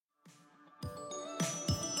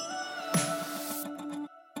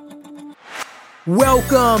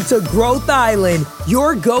Welcome to Growth Island,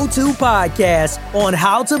 your go-to podcast on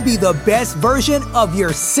how to be the best version of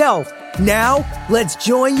yourself. Now, let's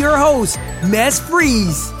join your host, Mes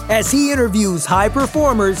Freeze, as he interviews high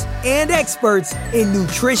performers and experts in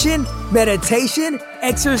nutrition, meditation,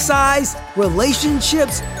 exercise,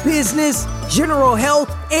 relationships, business, general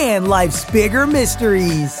health, and life's bigger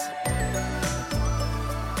mysteries.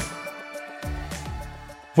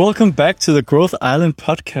 Welcome back to the Growth Island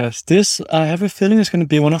podcast. This, I have a feeling, is going to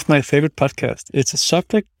be one of my favorite podcasts. It's a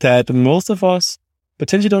subject that most of us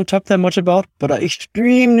potentially don't talk that much about, but are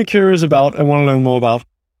extremely curious about and want to learn more about.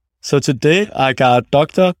 So today I got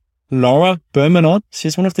Dr. Laura Berman on.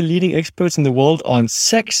 She's one of the leading experts in the world on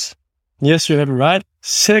sex. Yes, you have it right.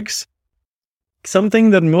 Sex.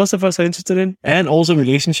 Something that most of us are interested in, and also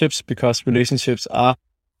relationships, because relationships are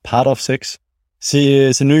part of sex. She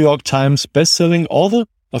is a New York Times best-selling author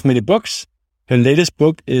of many books. Her latest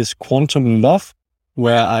book is Quantum Love,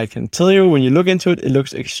 where I can tell you, when you look into it, it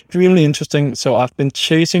looks extremely interesting. So I've been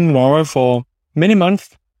chasing Laura for many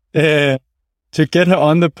months to get her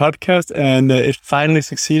on the podcast, and it finally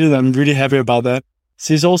succeeded. I'm really happy about that.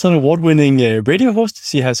 She's also an award-winning radio host.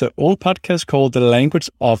 She has her own podcast called The Language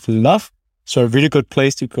of Love. So a really good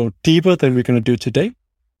place to go deeper than we're going to do today.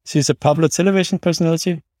 She's a popular television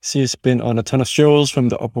personality. She's been on a ton of shows, from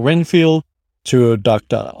the Oprah Winfrey to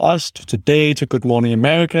Dr. Oz, to Today, to Good Morning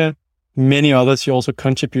America, many others. She also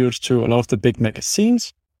contributes to a lot of the big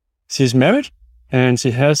magazines. She's married, and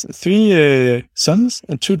she has 3 sons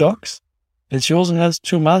and 2 dogs. And she also has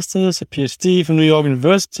 2 masters, a PhD from New York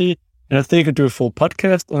University. And I think I could do a full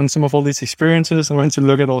podcast on some of all these experiences. I went to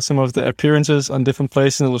look at all some of the appearances on different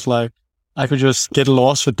places, and it was like, I could just get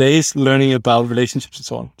lost for days learning about relationships and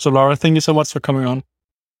so on. So Laura, thank you so much for coming on.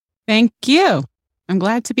 Thank you. I'm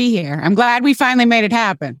glad to be here. I'm glad we finally made it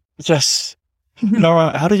happen. Yes.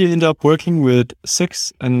 Laura, how did you end up working with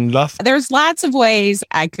sex and love? There's lots of ways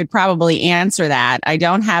I could probably answer that. I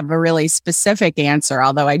don't have a really specific answer,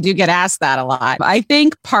 although I do get asked that a lot. I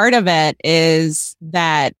think part of it is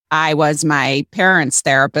that I was my parents'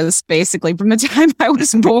 therapist, basically from the time I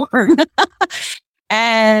was born.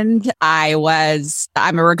 And I'm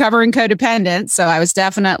a recovering codependent, so I was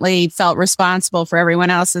definitely felt responsible for everyone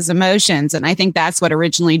else's emotions. And I think that's what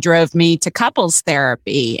originally drove me to couples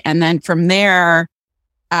therapy. And then from there,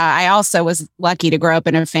 I also was lucky to grow up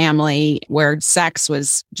in a family where sex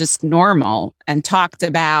was just normal and talked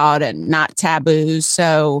about and not taboo.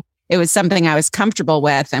 So it was something I was comfortable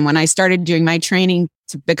with. And when I started doing my training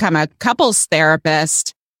to become a couples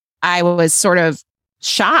therapist, I was sort of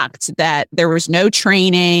shocked that there was no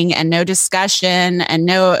training and no discussion and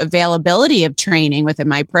no availability of training within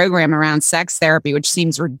my program around sex therapy, which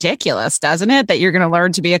seems ridiculous, doesn't it? That you're going to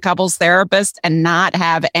learn to be a couples therapist and not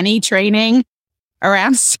have any training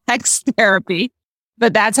around sex therapy.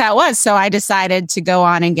 But that's how it was. So I decided to go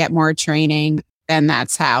on and get more training. And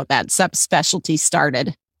that's how that subspecialty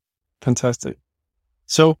started. Fantastic.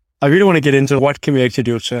 So I really want to get into what can we actually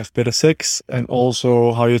do to have better sex, and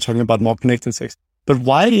also how you're talking about more connected sex. But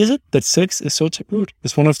why is it that sex is so taboo?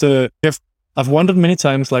 It's one of the, I've wondered many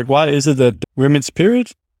times, like, why is it that women's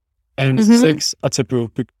period and sex are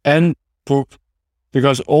taboo? And poop.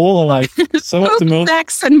 Because all, like, some of the most...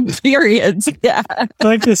 sex and periods, yeah.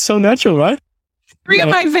 Like, it's so natural, right? 3 of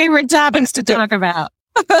my favorite topics to talk about.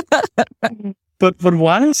 But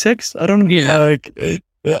why sex? I don't know. Yeah. Like,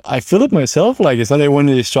 I feel it myself. Like, it's not like when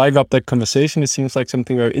you strike up that conversation, it seems like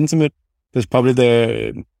something very intimate. There's probably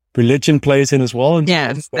the religion plays in as well.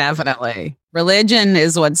 Yes, definitely. Religion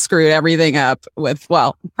is what screwed everything up with,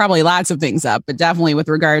 well, probably lots of things up, but definitely with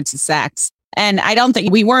regard to sex. And I don't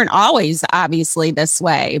think we weren't always obviously this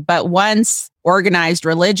way, but once organized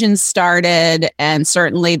religion started, and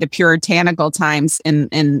certainly the puritanical times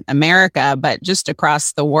in America, but just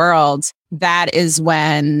across the world, that is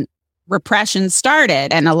when repression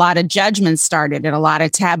started, and a lot of judgment started, and a lot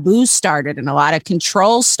of taboo started, and a lot of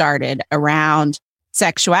control started around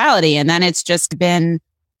sexuality. And then it's just been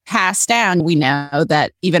passed down. We know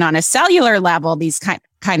that even on a cellular level, these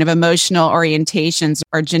kind of emotional orientations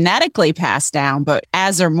are genetically passed down, but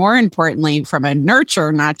as or more importantly, from a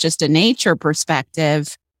nurture, not just a nature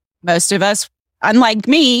perspective, most of us, unlike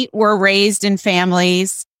me, were raised in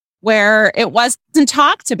families where it wasn't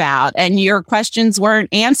talked about and your questions weren't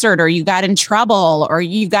answered, or you got in trouble, or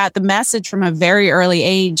you got the message from a very early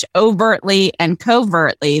age, overtly and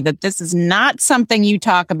covertly, that this is not something you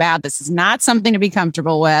talk about. This is not something to be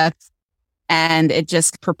comfortable with. And it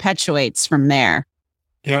just perpetuates from there.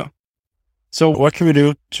 Yeah. So what can we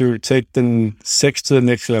do to take the sex to the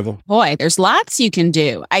next level? Boy, there's lots you can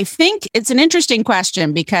do. I think it's an interesting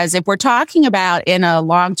question because if we're talking about in a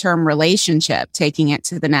long-term relationship, taking it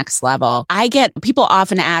to the next level, people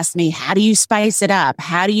often ask me, how do you spice it up?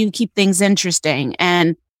 How do you keep things interesting?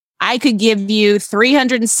 And I could give you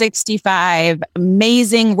 365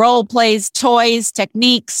 amazing role plays, toys,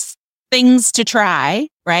 techniques, things to try,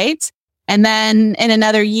 right? And then in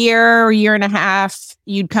another year or year and a half,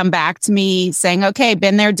 you'd come back to me saying, okay,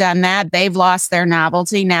 been there, done that. They've lost their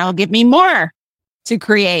novelty. Now give me more to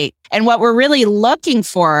create. And what we're really looking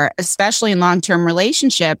for, especially in long-term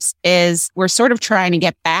relationships, is we're sort of trying to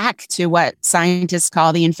get back to what scientists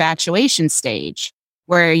call the infatuation stage,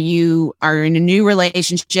 where you are in a new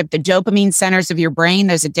relationship. The dopamine centers of your brain,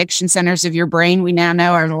 those addiction centers of your brain, we now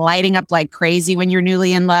know are lighting up like crazy when you're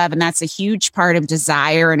newly in love. And that's a huge part of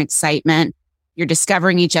desire and excitement. You're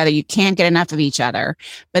discovering each other. You can't get enough of each other.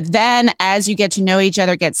 But then as you get to know each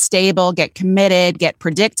other, get stable, get committed, get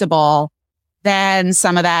predictable, then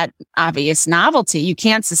some of that obvious novelty, you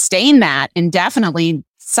can't sustain that indefinitely.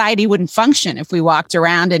 Society wouldn't function if we walked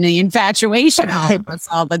around in the infatuation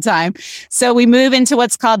all the time. So we move into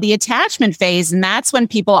what's called the attachment phase. And that's when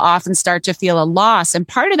people often start to feel a loss. And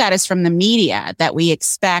part of that is from the media, that we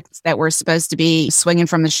expect that we're supposed to be swinging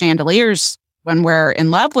from the chandeliers when we're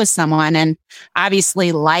in love with someone. And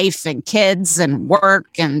obviously life and kids and work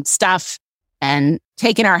and stuff and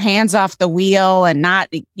taking our hands off the wheel and not,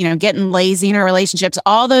 getting lazy in our relationships,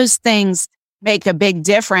 all those things make a big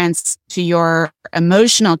difference to your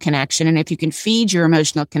emotional connection. And if you can feed your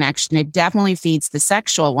emotional connection, it definitely feeds the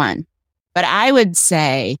sexual one. But I would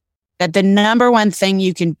say that the number one thing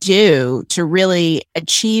you can do to really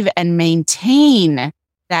achieve and maintain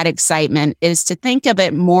that excitement is to think of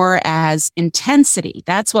it more as intensity.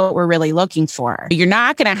 That's what we're really looking for. You're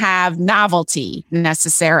not going to have novelty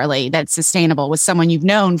necessarily that's sustainable with someone you've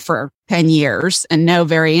known for 10 years and know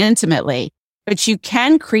very intimately. But you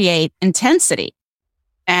can create intensity.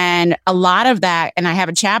 And a lot of that, and I have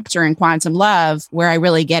a chapter in Quantum Love where I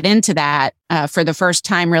really get into that for the first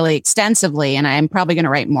time really extensively. And I'm probably going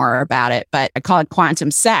to write more about it, but I call it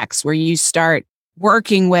quantum sex, where you start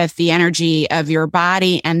working with the energy of your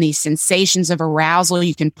body and the sensations of arousal.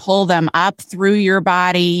 You can pull them up through your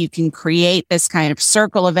body. You can create this kind of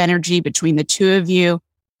circle of energy between the two of you.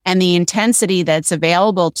 And the intensity that's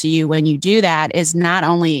available to you when you do that is not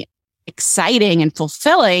only exciting and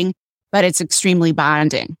fulfilling, but it's extremely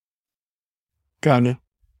bonding. Got it.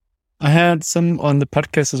 I had some on the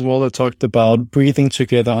podcast as well that talked about breathing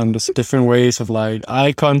together under different ways of like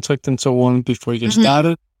eye contact and so on before you get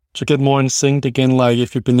started to get more in sync again. Like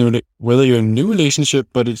if you've been whether you're in a new relationship,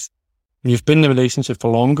 but you've been in a relationship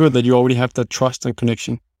for longer, that you already have that trust and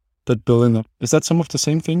connection that building up. Is that some of the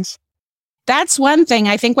same things? That's one thing.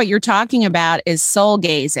 I think what you're talking about is soul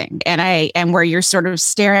gazing, and where you're sort of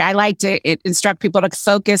staring. I like to instruct people to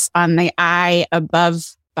focus on the eye above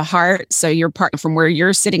the heart. So your partner, from where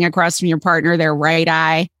you're sitting across from your partner, their right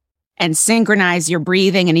eye, and synchronize your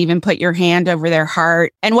breathing and even put your hand over their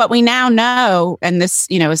heart. And what we now know, and this,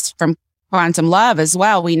 is from Quantum Love as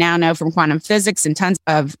well. We now know from quantum physics and tons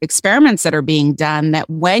of experiments that are being done that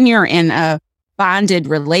when you're in a bonded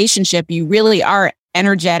relationship, you really are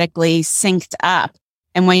energetically synced up.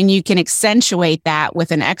 And when you can accentuate that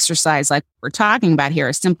with an exercise like we're talking about here,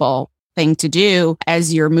 a simple thing to do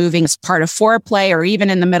as you're moving as part of foreplay or even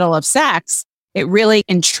in the middle of sex, it really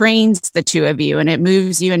entrains the two of you and it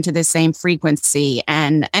moves you into the same frequency.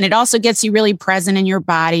 And it also gets you really present in your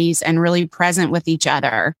bodies and really present with each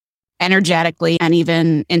other energetically and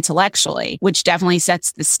even intellectually, which definitely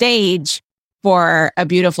sets the stage for a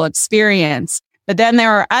beautiful experience. But then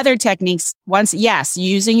there are other techniques.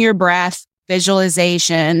 Using your breath,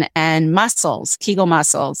 visualization, and muscles, Kegel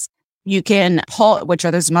muscles. You can pull, which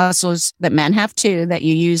are those muscles that men have too, that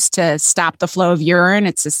you use to stop the flow of urine.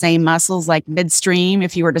 It's the same muscles like midstream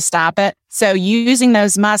if you were to stop it. So using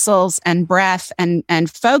those muscles and breath and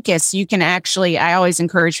focus, you can actually, I always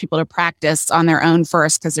encourage people to practice on their own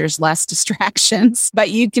first because there's less distractions, but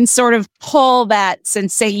you can sort of pull that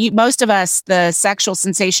sensation. Most of us, the sexual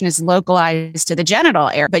sensation is localized to the genital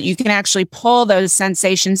area, but you can actually pull those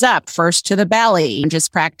sensations up first to the belly and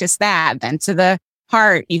just practice that, then to the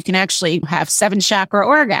heart. You can actually have 7 chakra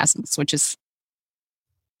orgasms, which is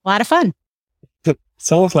a lot of fun.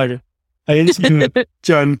 Sounds like it. I interviewed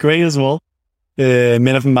John Gray as well,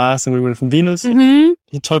 Men of Mars and Women from Venus. Mm-hmm.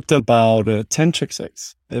 He talked about tantric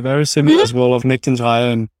sex, very similar as well of Nick Higher,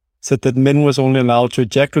 and said that men was only allowed to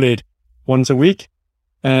ejaculate once a week,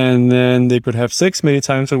 and then they could have sex many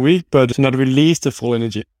times a week, but not release the full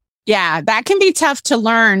energy. Yeah, that can be tough to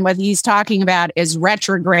learn. What he's talking about is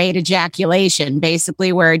retrograde ejaculation,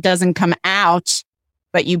 basically where it doesn't come out,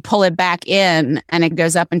 but you pull it back in and it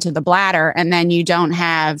goes up into the bladder. And then you don't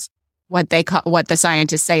have what the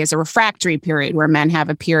scientists say is a refractory period, where men have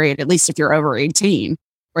a period, at least if you're over 18,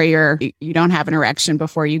 where you don't have an erection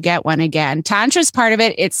before you get one again. Tantra's part of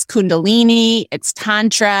it. It's Kundalini, it's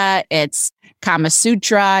Tantra, it's Kama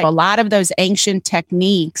Sutra, a lot of those ancient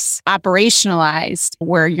techniques operationalized,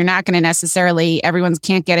 where you're not going to necessarily, everyone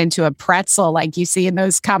can't get into a pretzel like you see in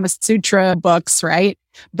those Kama Sutra books, right?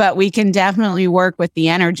 But we can definitely work with the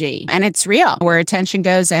energy, and it's real. Where attention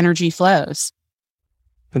goes, energy flows.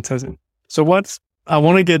 Fantastic. So I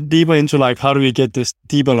want to get deeper into like, how do we get this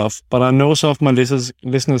deeper love? But I know some of my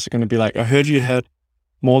listeners are going to be like, I heard you had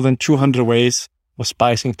more than 200 ways of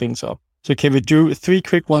spicing things up. So can we do 3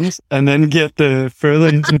 quick ones and then get further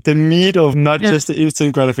into the meat of not just the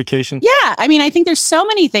instant gratification? Yeah. I mean, I think there's so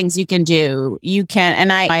many things you can do.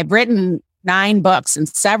 And I've written 9 books, and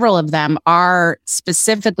several of them are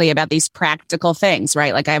specifically about these practical things,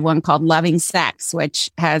 right? Like I have one called Loving Sex, which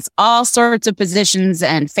has all sorts of positions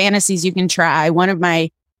and fantasies you can try. One of my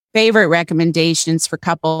favorite recommendations for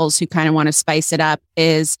couples who kind of want to spice it up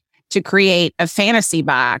is to create a fantasy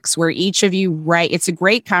box where each of you write. It's a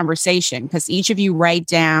great conversation because each of you write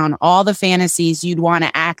down all the fantasies you'd want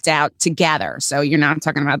to act out together. So you're not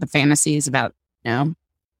talking about the fantasies about,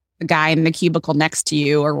 the guy in the cubicle next to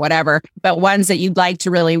you or whatever, but ones that you'd like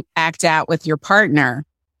to really act out with your partner,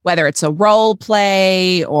 whether it's a role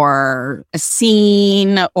play or a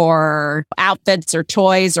scene or outfits or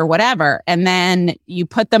toys or whatever. And then you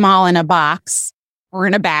put them all in a box or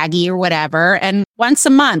in a baggie or whatever. And once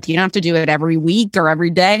a month, you don't have to do it every week or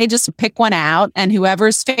every day. Just pick one out, and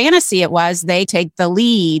whoever's fantasy it was, they take the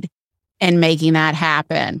lead in making that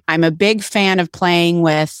happen. I'm a big fan of playing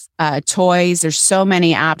with toys. There's so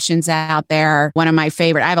many options out there. One of my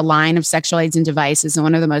favorite, I have a line of sexual aids and devices, and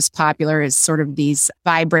one of the most popular is sort of these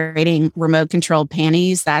vibrating remote controlled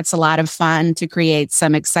panties. That's a lot of fun to create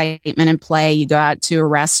some excitement and play. You go out to a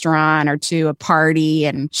restaurant or to a party,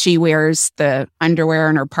 and she wears the underwear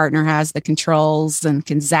and her partner has the controls and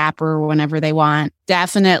can zap her whenever they want.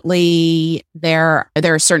 Definitely, there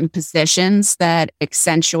are certain positions that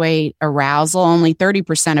accentuate arousal. Only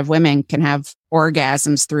 30% of women can have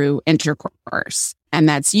orgasms through intercourse. And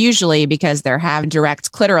that's usually because they have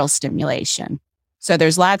direct clitoral stimulation. So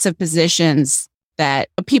there's lots of positions that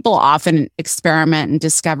people often experiment and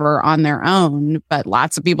discover on their own, but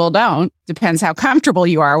lots of people don't. Depends how comfortable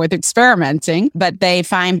you are with experimenting. But they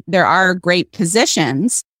find there are great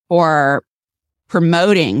positions for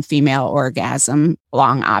promoting female orgasm,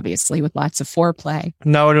 along obviously with lots of foreplay.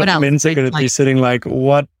 Now, men's are going to be sitting like,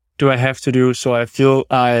 what do I have to do so I feel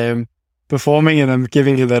I am performing and I'm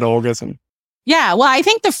giving you that orgasm? Yeah, well, I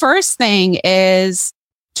think the first thing is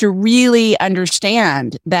to really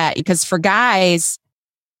understand that, because for guys,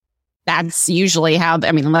 that's usually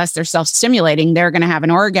unless they're self-stimulating, they're going to have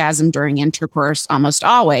an orgasm during intercourse almost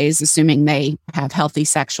always, assuming they have healthy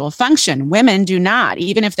sexual function. Women do not.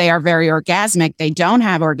 Even if they are very orgasmic, they don't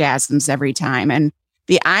have orgasms every time. And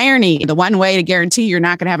the irony, the one way to guarantee you're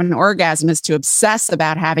not going to have an orgasm is to obsess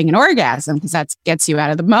about having an orgasm, because that gets you out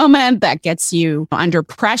of the moment, that gets you under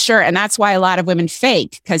pressure. And that's why a lot of women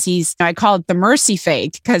fake, because I call it the mercy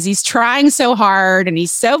fake, because he's trying so hard and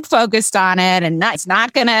he's so focused on it. And it's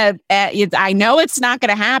not going to, I know it's not going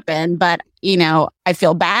to happen, but I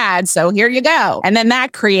feel bad. So here you go. And then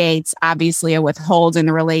that creates obviously a withhold in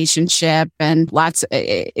the relationship, and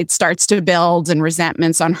it starts to build and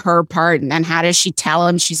resentments on her part. And then how does she tell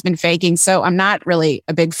him she's been faking? So I'm not really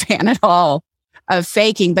a big fan at all of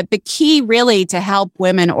faking. But the key really to help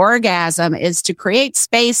women orgasm is to create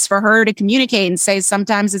space for her to communicate and say,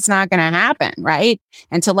 sometimes it's not going to happen, right?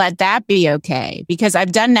 And to let that be okay. Because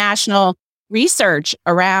I've done national research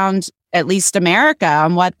around at least America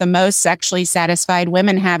on what the most sexually satisfied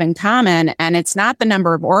women have in common. And it's not the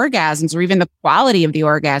number of orgasms or even the quality of the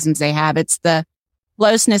orgasms they have. It's the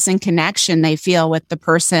closeness and connection they feel with the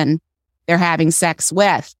person they're having sex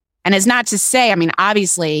with. And it's not to say,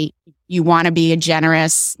 obviously you want to be a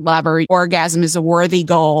generous lover. Orgasm is a worthy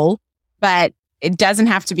goal, but it doesn't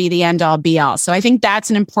have to be the end all be all. So I think that's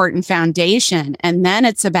an important foundation. And then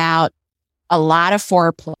it's about a lot of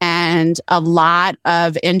foreplay and a lot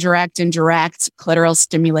of indirect and direct clitoral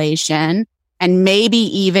stimulation, and maybe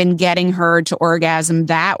even getting her to orgasm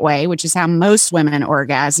that way, which is how most women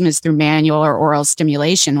orgasm, is through manual or oral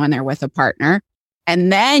stimulation when they're with a partner.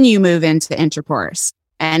 And then you move into intercourse.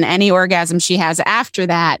 And any orgasm she has after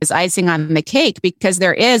that is icing on the cake, because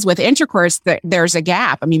there is, with intercourse, there's a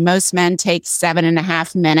gap. I mean, most men take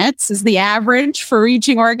 7.5 minutes is the average for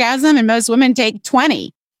reaching orgasm, and most women take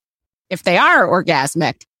 20 if they are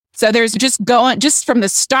orgasmic. So there's just from the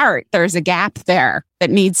start, there's a gap there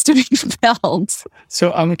that needs to be filled.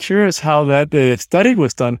 So I'm curious how that study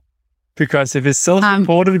was done. Because if it's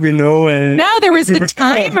self-reported, we know. No, there was a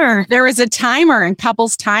timer. There was a timer, and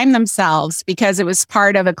couples time themselves because it was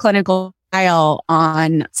part of a clinical trial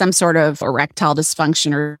on some sort of erectile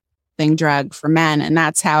dysfunction or thing drug for men. And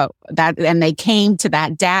and they came to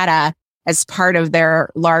that data as part of their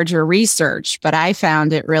larger research. But I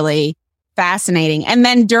found it really fascinating. And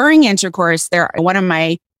then during intercourse, one of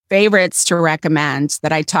my favorites to recommend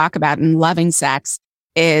that I talk about in Loving Sex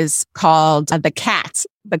is called the CAT,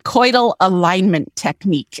 the coital alignment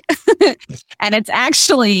technique. And it's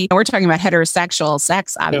actually, we're talking about heterosexual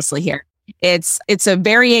sex, obviously, here. It's a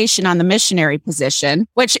variation on the missionary position,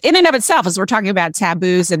 which in and of itself, as we're talking about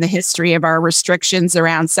taboos and the history of our restrictions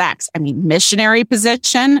around sex. I mean, missionary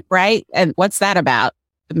position, right? And what's that about?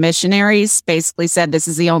 The missionaries basically said this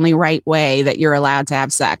is the only right way that you're allowed to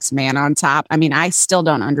have sex, man on top. I mean, I still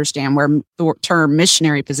don't understand where the term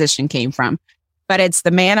missionary position came from. But it's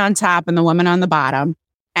the man on top and the woman on the bottom.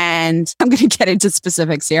 And I'm going to get into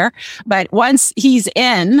specifics here. But once he's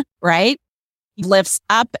in, right, he lifts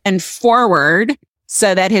up and forward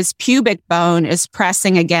so that his pubic bone is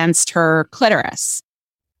pressing against her clitoris.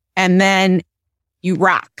 And then you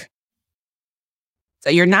rock. So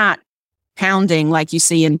you're not pounding like you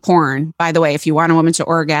see in porn. By the way, if you want a woman to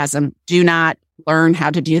orgasm, do not learn how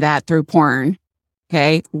to do that through porn.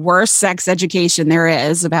 Okay. Worst sex education there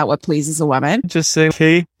is about what pleases a woman. Just say,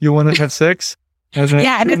 hey, you want to have sex?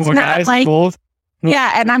 Yeah. And it's not like,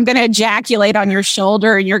 yeah. And I'm going to ejaculate on your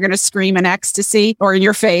shoulder and you're going to scream in ecstasy or in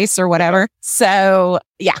your face or whatever. So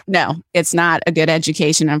yeah, no, it's not a good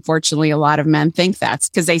education. Unfortunately, a lot of men think that's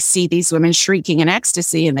because they see these women shrieking in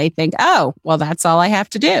ecstasy and they think, oh, well, that's all I have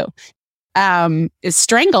to do. Is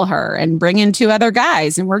strangle her and bring in 2 other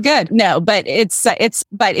guys and we're good. No, but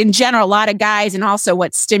but in general, a lot of guys, and also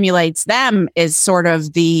what stimulates them is sort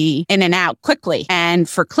of the in and out quickly. And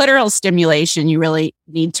for clitoral stimulation, you really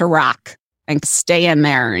need to rock and stay in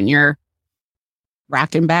there, and you're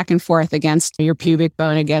rocking back and forth against your pubic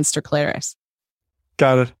bone against her clitoris.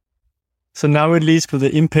 Got it. So now at least for the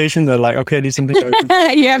impatient, they're like, okay, I need something.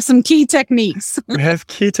 You have some key techniques. We have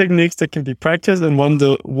key techniques that can be practiced. And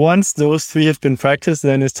once those 3 have been practiced,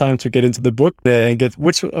 then it's time to get into the book and get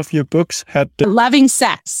which of your books had Loving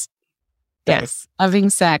Sex. Yes. Loving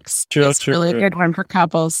Sex. It's really a good one for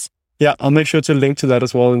couples. Yeah. I'll make sure to link to that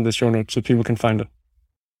as well in the show notes so people can find it.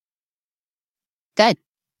 Good.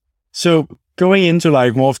 So going into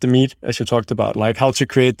like more of the meat, as you talked about, like how to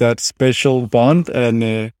create that special bond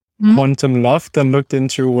and quantum love, then looked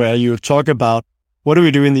into where you talk about what do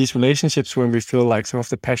we do in these relationships when we feel like some of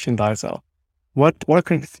the passion dies out? What are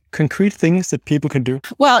concrete things that people can do?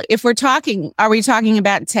 Well, if we're talking, are we talking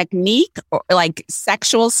about technique or like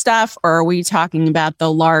sexual stuff, or are we talking about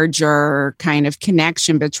the larger kind of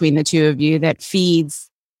connection between the two of you that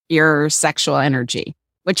feeds your sexual energy?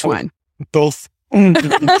 Which one? Both. Let's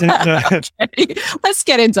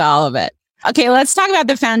get into all of it. Okay, let's talk about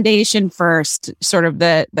the foundation first, sort of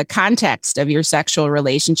the context of your sexual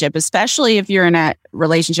relationship, especially if you're in a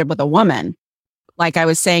relationship with a woman. Like I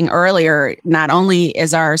was saying earlier, not only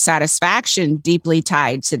is our satisfaction deeply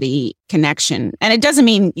tied to the connection, and it doesn't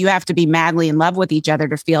mean you have to be madly in love with each other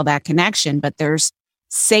to feel that connection, but there's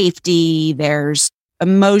safety, there's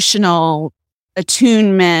emotional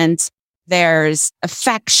attunement, there's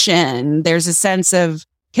affection, there's a sense of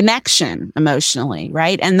connection emotionally,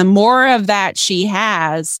 right? And the more of that she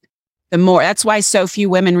has, the more, that's why so few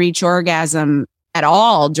women reach orgasm at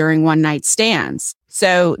all during one night stands.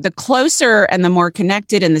 So the closer and the more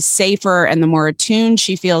connected and the safer and the more attuned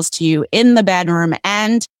she feels to you in the bedroom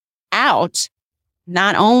and out,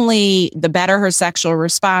 not only the better her sexual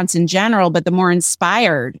response in general, but the more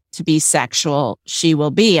inspired to be sexual she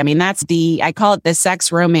will be. I mean, I call it the sex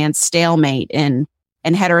romance stalemate in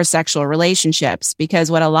heterosexual relationships, because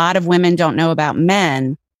what a lot of women don't know about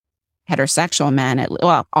men, heterosexual men,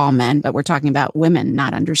 well, all men, but we're talking about women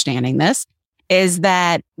not understanding this, is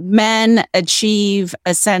that men achieve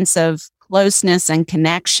a sense of closeness and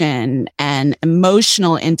connection and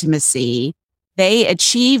emotional intimacy. They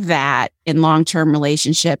achieve that in long-term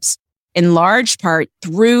relationships in large part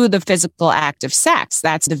through the physical act of sex.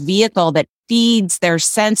 That's the vehicle that feeds their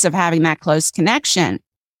sense of having that close connection.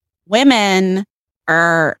 Women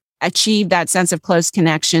are achieve that sense of close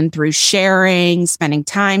connection through sharing, spending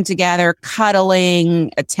time together,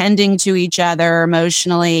 cuddling, attending to each other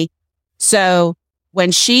emotionally. So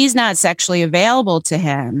when she's not sexually available to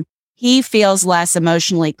him, he feels less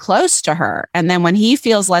emotionally close to her. And then when he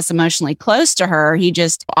feels less emotionally close to her, he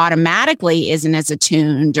just automatically isn't as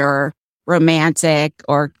attuned or romantic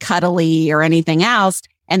or cuddly or anything else.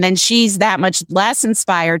 And then she's that much less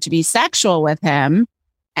inspired to be sexual with him,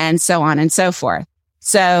 and so on and so forth.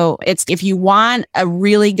 So it's, if you want a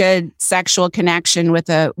really good sexual connection with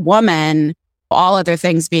a woman, all other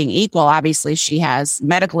things being equal, obviously she has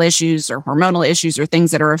medical issues or hormonal issues or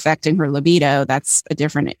things that are affecting her libido. That's a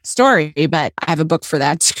different story, but I have a book for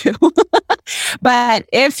that too. But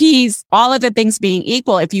if he's, all other things being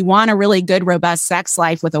equal, if you want a really good, robust sex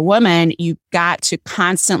life with a woman, you've got to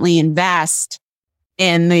constantly invest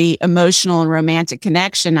in the emotional and romantic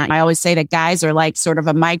connection. I always say that guys are like sort of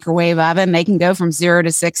a microwave oven. They can go from 0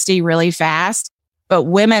 to 60 really fast, but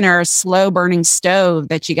women are a slow burning stove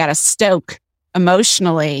that you got to stoke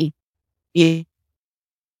emotionally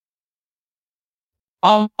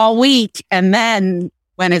all week. And then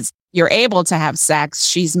when you're able to have sex,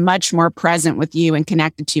 she's much more present with you and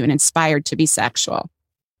connected to you and inspired to be sexual.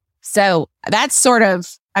 So that's sort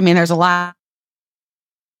of, I mean, there's a lot.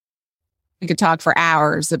 We could talk for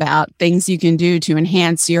hours about things you can do to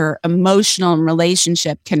enhance your emotional and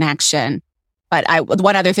relationship connection. But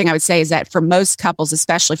one other thing I would say is that for most couples,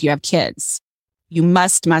 especially if you have kids, you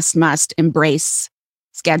must embrace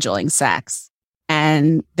scheduling sex.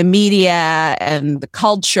 And the media and the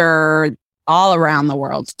culture all around the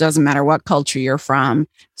world, doesn't matter what culture you're from,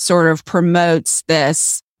 sort of promotes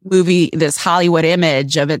this Hollywood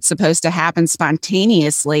image of it's supposed to happen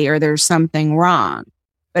spontaneously or there's something wrong.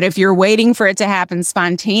 But if you're waiting for it to happen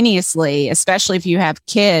spontaneously, especially if you have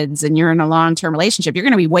kids and you're in a long-term relationship, you're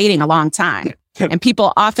going to be waiting a long time. And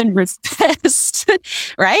people often resist,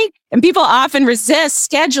 right? And people often resist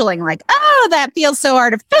scheduling like, oh, that feels so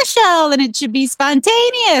artificial and it should be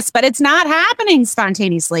spontaneous, but it's not happening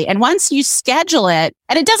spontaneously. And once you schedule it,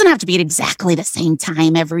 and it doesn't have to be at exactly the same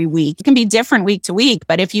time every week. It can be different week to week.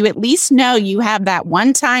 But if you at least know you have that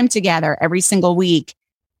one time together every single week,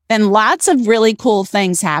 then lots of really cool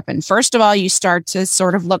things happen. First of all, you start to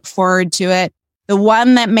sort of look forward to it. The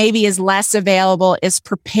one that maybe is less available is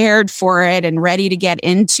prepared for it and ready to get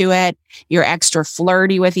into it. You're extra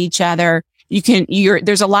flirty with each other.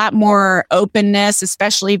 There's a lot more openness,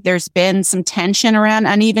 especially if there's been some tension around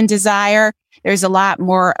uneven desire. There's a lot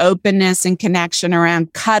more openness and connection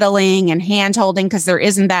around cuddling and hand holding, because there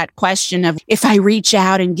isn't that question of, if I reach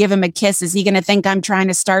out and give him a kiss, is he going to think I'm trying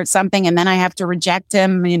to start something and then I have to reject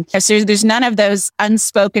him? And so there's none of those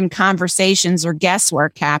unspoken conversations or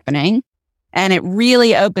guesswork happening. And it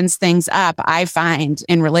really opens things up, I find,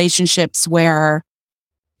 in relationships where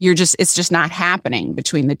it's just not happening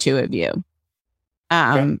between the two of you.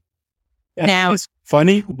 Yeah, Now it's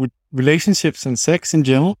funny with relationships and sex in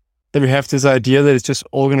general that we have this idea that it's just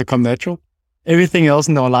all going to come natural. Everything else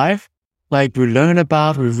in our life, like we learn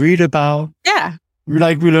about, we read about. Yeah. We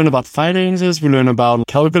learn about finances, we learn about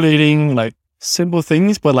calculating, like simple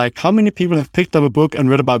things. But like, how many people have picked up a book and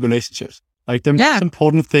read about relationships? Like the most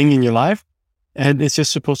important thing in your life. And it's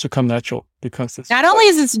just supposed to come natural because it's not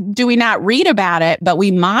only do we not read about it, but we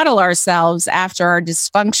model ourselves after our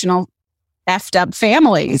dysfunctional, effed up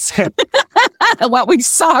families. What we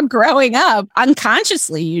saw growing up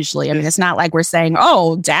unconsciously, usually. I mean, it's not like we're saying,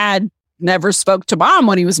 oh, dad never spoke to mom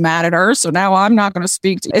when he was mad at her, so now I'm not going to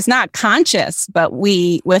speak to. It's not conscious, but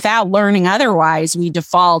without learning otherwise, we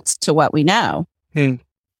default to what we know. And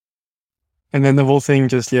then the whole thing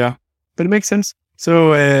just, but it makes sense.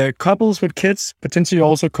 So couples with kids, potentially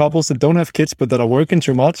also couples that don't have kids, but that are working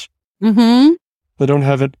too much. Mm-hmm. They don't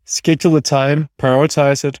have it. Schedule the time,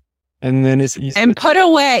 prioritize it, and then it's easy. And put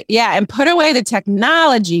away the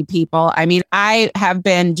technology, people. I mean, I have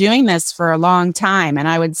been doing this for a long time. And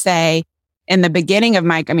I would say in the beginning of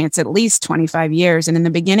it's at least 25 years. And in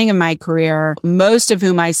the beginning of my career, most of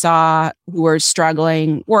whom I saw who were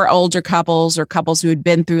struggling were older couples or couples who had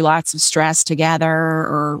been through lots of stress together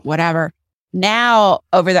or whatever. Now,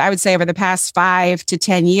 over the past 5 to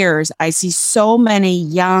 10 years, I see so many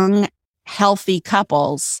young, healthy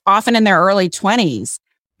couples, often in their early 20s,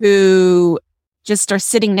 who just are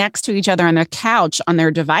sitting next to each other on their couch on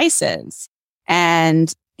their devices.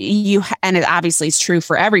 And it obviously is true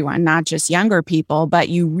for everyone, not just younger people, but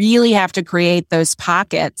you really have to create those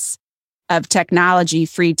pockets of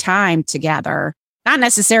technology-free time together. Not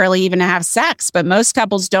necessarily even to have sex, but most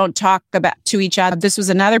couples don't talk to each other. This was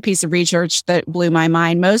another piece of research that blew my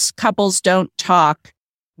mind. Most couples don't talk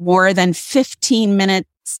more than 15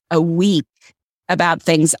 minutes a week about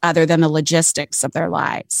things other than the logistics of their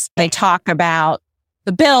lives. They talk about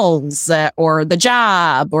the bills or the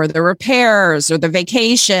job or the repairs or the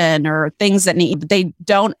vacation or things that need, they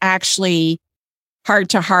don't actually heart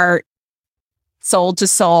to heart, soul to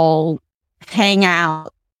soul, hang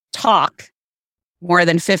out, talk more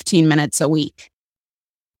than 15 minutes a week,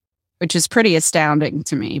 which is pretty astounding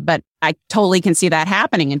to me. But I totally can see that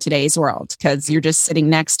happening in today's world because you're just sitting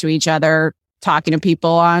next to each other, talking to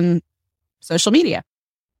people on social media.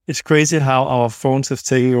 It's crazy how our phones have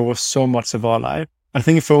taken over so much of our life. I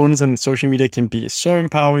think phones and social media can be so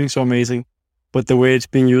empowering, so amazing, but the way it's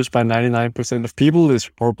being used by 99% of people is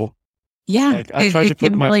horrible. Yeah, like, I try it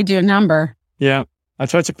can really do a number. Yeah, I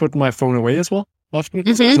try to put my phone away as well. Often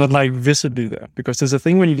it's not like visibly there because there's a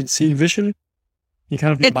thing when you can see visually, you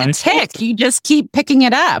kind of it's a tick. You just keep picking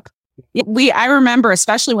it up. I remember,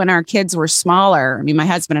 especially when our kids were smaller. I mean, my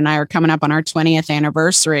husband and I are coming up on our 20th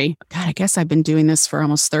anniversary. God, I guess I've been doing this for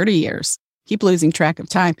almost 30 years. Keep losing track of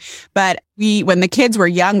time. But when the kids were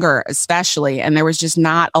younger, especially, and there was just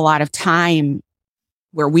not a lot of time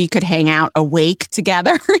where we could hang out awake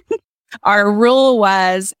together. Our rule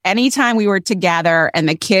was anytime we were together and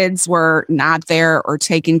the kids were not there or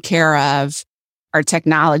taken care of, our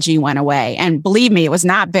technology went away. And believe me, it was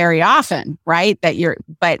not very often, right?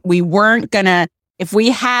 But we weren't gonna, if we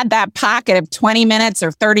had that pocket of 20 minutes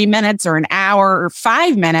or 30 minutes or an hour or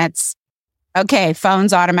 5 minutes, okay,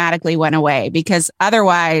 phones automatically went away because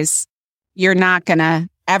otherwise you're not gonna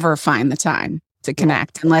ever find the time to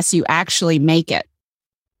connect unless you actually make it.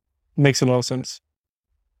 Makes a lot of sense.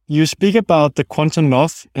 You speak about the quantum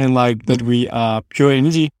love and like that we are pure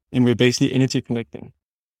energy and we're basically energy connecting.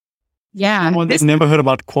 Yeah. Someone that's never heard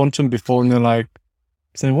about quantum before and they're like,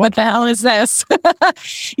 saying, what the hell is this?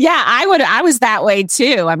 Yeah, I was that way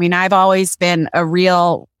too. I mean, I've always been a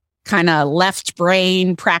real kind of left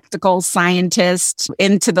brain, practical scientist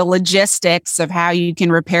into the logistics of how you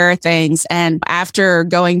can repair things. And after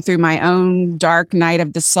going through my own dark night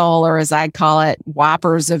of the soul, or as I call it,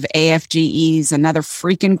 whoppers of AFGEs, another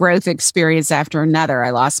freaking growth experience after another.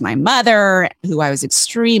 I lost my mother, who I was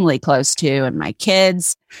extremely close to, and my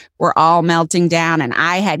kids were all melting down, and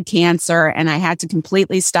I had cancer, and I had to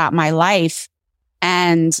completely stop my life.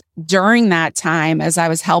 And during that time, as I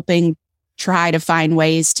was helping try to find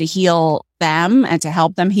ways to heal them and to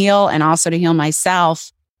help them heal and also to heal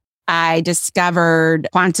myself, I discovered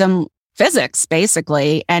quantum physics,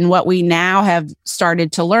 basically. And what we now have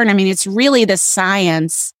started to learn, I mean, it's really the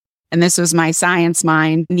science, and this was my science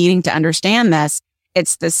mind needing to understand this.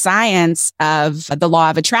 It's the science of the law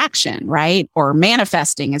of attraction, right? Or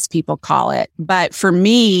manifesting, as people call it. But for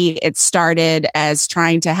me, it started as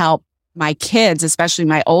trying to help my kids, especially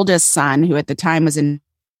my oldest son, who at the time was in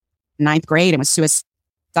 9th grade and was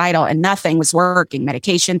suicidal, and nothing was working,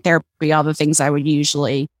 medication, therapy, all the things I would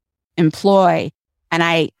usually employ. And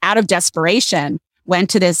I, out of desperation, went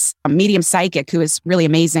to this medium psychic who was really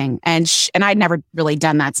amazing. And I'd never really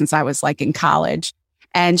done that since I was like in college.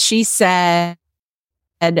 And she said,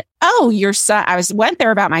 oh, your son, went there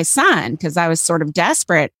about my son because I was sort of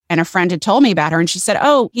desperate. And a friend had told me about her. And she said,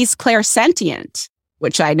 oh, he's clairsentient,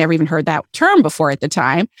 which I never even heard that term before at the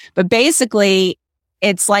time. But basically,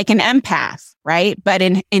 it's like an empath, right? But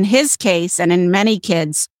in his case, and in many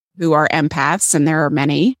kids who are empaths, and there are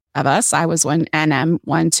many of us, I was one and am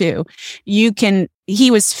one too, he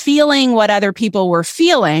was feeling what other people were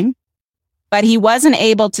feeling, but he wasn't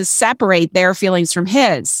able to separate their feelings from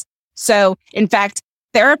his. So in fact,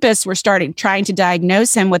 therapists were trying to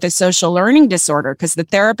diagnose him with a social learning disorder because the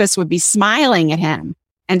therapist would be smiling at him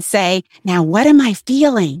and say, now, what am I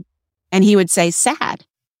feeling? And he would say, sad,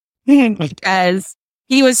 because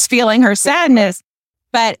he was feeling her sadness.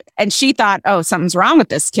 And she thought, oh, something's wrong with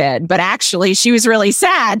this kid. But actually, she was really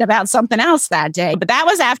sad about something else that day. But that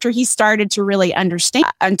was after he started to really understand.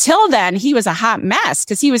 Until then, he was a hot mess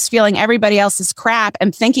because he was feeling everybody else's crap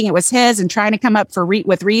and thinking it was his and trying to come up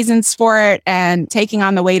with reasons for it and taking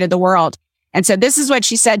on the weight of the world. And so this is what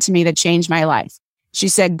she said to me that changed my life. She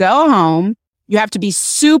said, go home. You have to be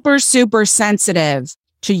super, super sensitive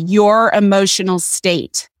to your emotional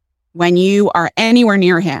state when you are anywhere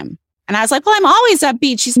near him. And I was like, well, I'm always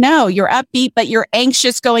upbeat. She's, no, you're upbeat, but you're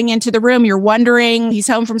anxious going into the room. You're wondering, he's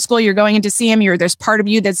home from school. You're going in to see him. There's part of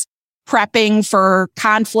you that's prepping for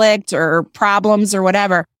conflict or problems or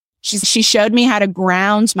whatever. She showed me how to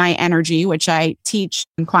ground my energy, which I teach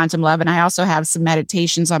in Quantum Love. And I also have some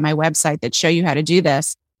meditations on my website that show you how to do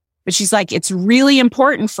this. But she's like, it's really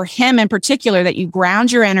important for him in particular that you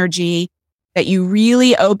ground your energy, that you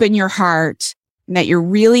really open your heart, and that you're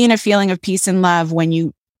really in a feeling of peace and love when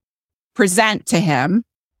you present to him.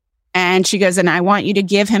 And she goes, and I want you to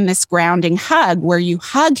give him this grounding hug where you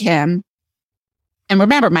hug him. And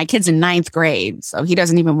remember, my kid's in 9th grade, so he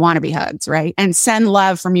doesn't even want to be hugged, right? And send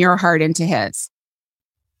love from your heart into his.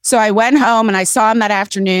 So I went home and I saw him that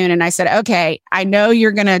afternoon and I said, okay, I know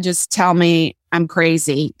you're going to just tell me I'm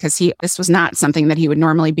crazy because this was not something that he would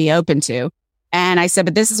normally be open to. And I said,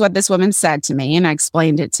 but this is what this woman said to me. And I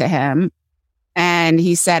explained it to him. And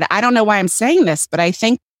he said, I don't know why I'm saying this, but I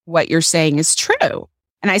think what you're saying is true.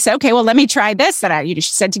 And I said, okay, well, let me try this. She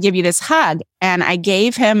said to give you this hug. And I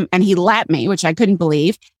gave him, and he let me, which I couldn't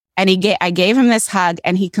believe. And I gave him this hug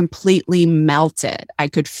and he completely melted. I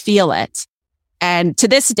could feel it. And to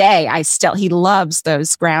this day, he loves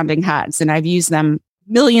those grounding hugs, and I've used them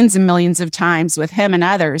millions and millions of times with him and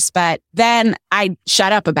others. But then I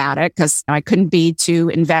shut up about it because I couldn't be too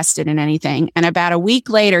invested in anything. And about a week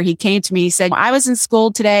later, he came to me, he said, I was in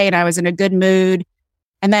school today and I was in a good mood.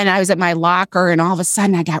 And then I was at my locker and all of a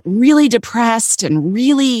sudden I got really depressed and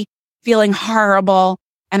really feeling horrible.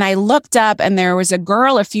 And I looked up and there was a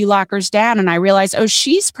girl a few lockers down and I realized, oh,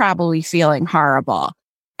 she's probably feeling horrible.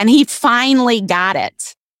 And he finally got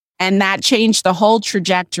it. And that changed the whole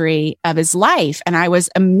trajectory of his life. And I was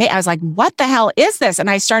amazed. I was like, what the hell is this? And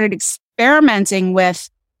I started experimenting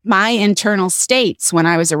with my internal states when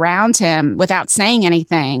I was around him without saying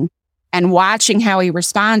anything and watching how he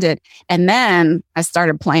responded. And then I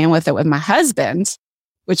started playing with it with my husband,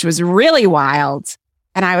 which was really wild.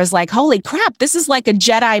 And I was like, holy crap, this is like a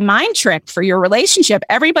Jedi mind trick for your relationship.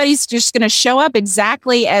 Everybody's just going to show up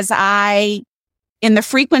exactly as in the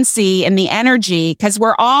frequency and the energy, because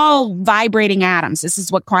we're all vibrating atoms. This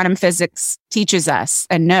is what quantum physics teaches us.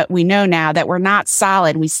 And we know now that we're not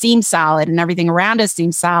solid. We seem solid and everything around us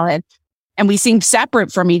seems solid. And we seem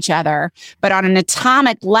separate from each other. But on an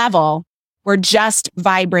atomic level, we're just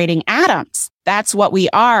vibrating atoms. That's what we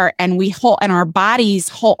are. And our bodies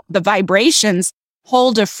hold, the vibrations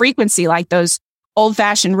hold a frequency like those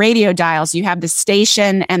old-fashioned radio dials. You have the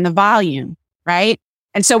station and the volume, right?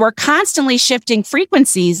 And so we're constantly shifting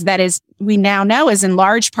frequencies we now know is in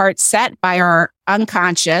large part set by our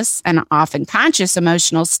unconscious and often conscious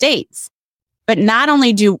emotional states. But not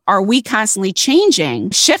only are we constantly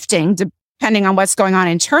shifting, depending on what's going on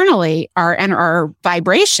internally, our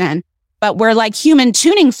vibration, but we're like human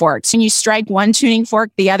tuning forks. And you strike one tuning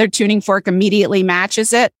fork, the other tuning fork immediately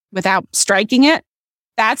matches it without striking it.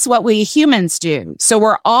 That's what we humans do. So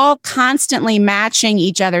we're all constantly matching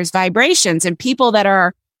each other's vibrations, and people that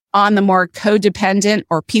are on the more codependent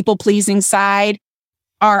or people-pleasing side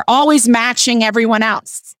are always matching everyone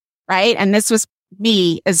else, right? And this was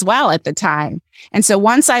me as well at the time. And so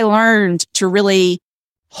once I learned to really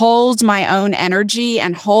hold my own energy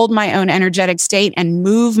and hold my own energetic state and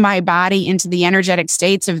move my body into the energetic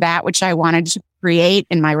states of that which I wanted to create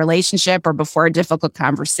in my relationship or before a difficult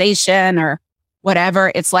conversation or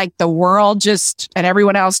whatever, it's like the world and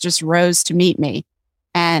everyone else just rose to meet me.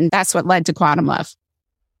 And that's what led to Quantum Love.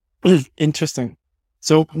 Interesting.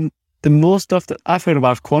 So the most stuff that I've heard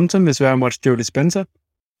about quantum is very much Joe Dispenza.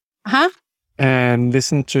 Uh-huh. And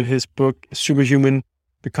listen to his book, Superhuman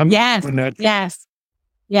Becoming. Yes.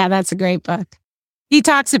 Yeah, that's a great book. He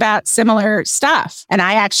talks about similar stuff. And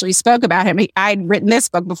I actually spoke about him. I'd written this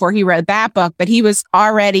book before he wrote that book, but he was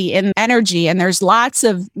already in energy. And there's lots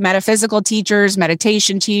of metaphysical teachers,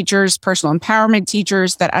 meditation teachers, personal empowerment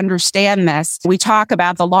teachers that understand this. We talk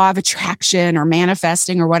about the law of attraction or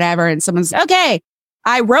manifesting or whatever. And someone's, okay,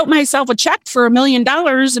 I wrote myself a check for $1 million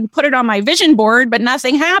and put it on my vision board, but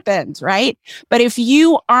nothing happened, right? But if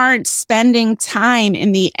you aren't spending time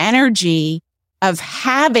in the energy of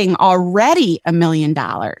having already $1 million.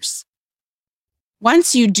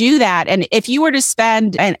 Once you do that, and if you were to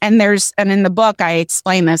spend, and in the book, I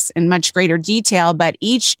explain this in much greater detail, but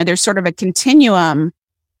there's sort of a continuum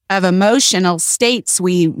of emotional states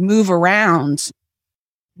we move around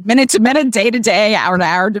minute to minute, day to day, hour to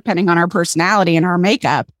hour, depending on our personality and our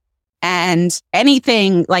makeup. And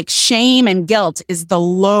anything like shame and guilt is the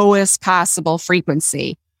lowest possible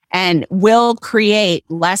frequency and will create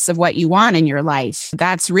less of what you want in your life.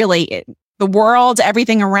 That's really it. The world,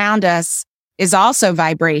 everything around us is also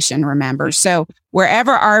vibration, remember? So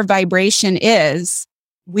wherever our vibration is,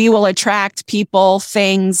 we will attract people,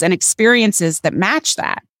 things, and experiences that match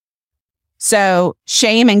that. So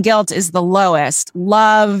shame and guilt is the lowest.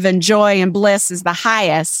 Love and joy and bliss is the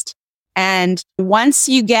highest. And once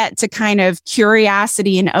you get to kind of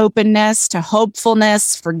curiosity and openness, to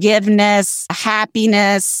hopefulness, forgiveness,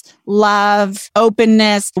 happiness, love,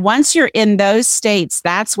 openness, once you're in those states,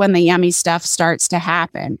 that's when the yummy stuff starts to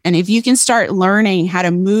happen. And if you can start learning how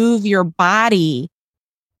to move your body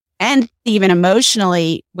and even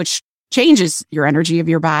emotionally, which changes your energy of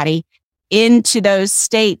your body into those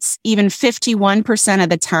states, even 51% of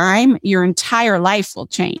the time, your entire life will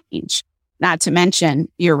change, not to mention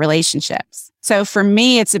your relationships. So for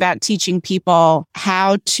me, it's about teaching people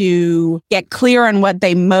how to get clear on what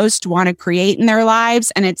they most want to create in their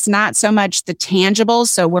lives. And it's not so much the tangibles.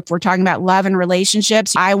 So if we're talking about love and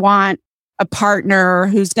relationships, I want a partner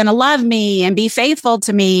who's going to love me and be faithful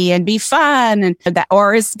to me and be fun, and that,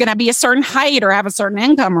 or is going to be a certain height or have a certain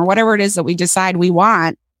income or whatever it is that we decide we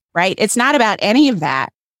want, right? It's not about any of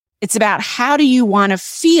that. It's about how do you want to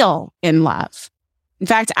feel in love? In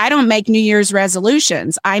fact, I don't make New Year's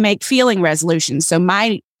resolutions. I make feeling resolutions. So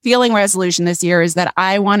my feeling resolution this year is that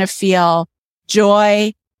I want to feel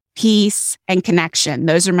joy, peace, and connection.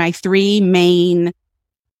 Those are my three main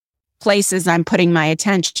places I'm putting my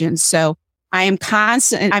attention. So I'm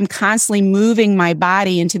constantly moving my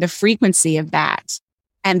body into the frequency of that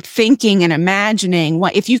and thinking and imagining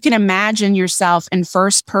if you can imagine yourself in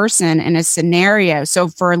first person in a scenario. So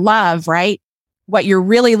for love, right? What you're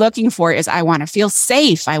really looking for is, I want to feel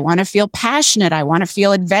safe. I want to feel passionate. I want to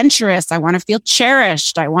feel adventurous. I want to feel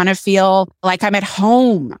cherished. I want to feel like I'm at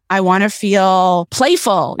home. I want to feel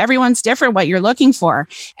playful. Everyone's different what you're looking for.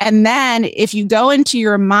 And then if you go into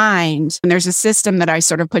your mind, and there's a system that I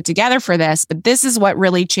sort of put together for this, but this is what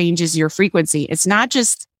really changes your frequency. It's not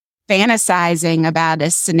just fantasizing about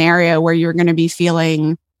a scenario where you're going to be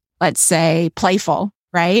feeling, let's say, playful,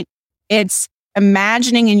 right? It's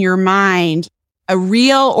imagining in your mind a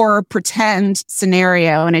real or a pretend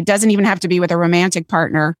scenario, and it doesn't even have to be with a romantic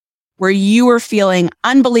partner, where you are feeling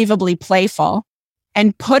unbelievably playful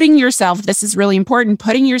and putting yourself, this is really important,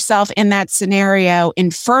 putting yourself in that scenario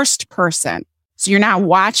in first person. So you're not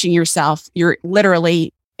watching yourself, you're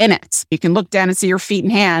literally in it. You can look down and see your feet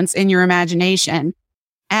and hands in your imagination.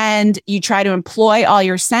 And you try to employ all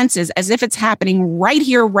your senses as if it's happening right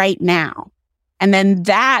here, right now. And then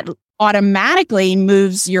that automatically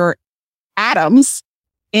moves your atoms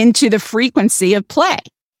into the frequency of play.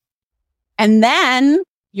 And then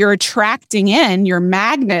you're attracting in your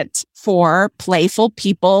magnet for playful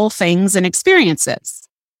people, things, and experiences.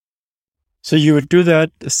 So you would do that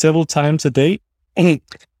several times a day?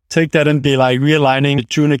 Take that and be like realigning the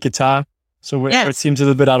tune a guitar. So where it seems a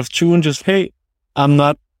little bit out of tune, just, hey, I'm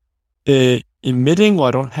not emitting, or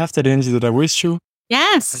I don't have that energy that I wish to.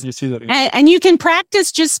 Yes. And you see that. And you can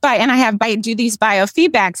practice just do these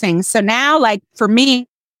biofeedback things. So now, like for me,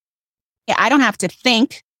 I don't have to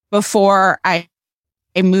think before I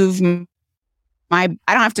move I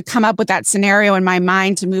don't have to come up with that scenario in my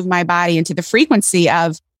mind to move my body into the frequency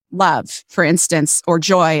of love, for instance, or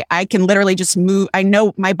joy. I can literally just move. I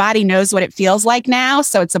know my body knows what it feels like now.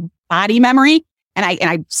 So it's a body memory. And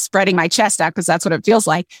I'm spreading my chest out because that's what it feels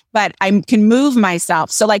like. But I can move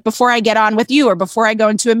myself. So like before I get on with you, or before I go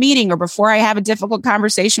into a meeting, or before I have a difficult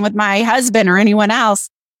conversation with my husband or anyone else,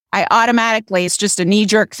 I automatically, it's just a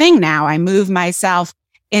knee-jerk thing now. I move myself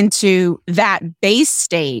into that base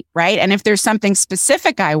state, right? And if there's something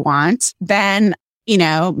specific I want, then,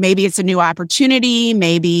 maybe it's a new opportunity.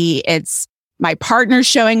 Maybe it's my partner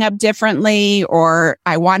showing up differently, or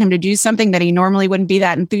I want him to do something that he normally wouldn't be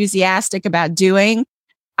that enthusiastic about doing.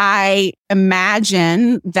 I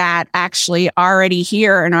imagine that actually already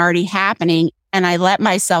here and already happening, and I let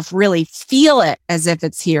myself really feel it as if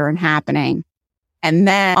it's here and happening. And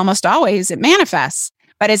then almost always it manifests.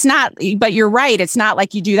 But you're right. It's not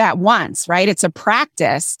like you do that once, right? It's a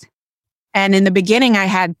practice. And in the beginning, I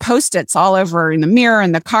had Post-its all over in the mirror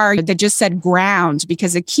and the car that just said ground,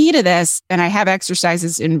 because the key to this, and I have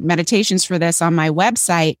exercises and meditations for this on my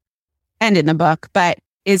website and in the book, but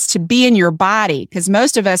is to be in your body. Because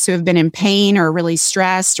most of us who have been in pain or really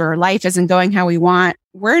stressed, or life isn't going how we want,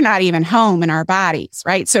 we're not even home in our bodies,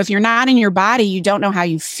 right? So if you're not in your body, you don't know how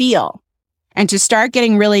you feel. And to start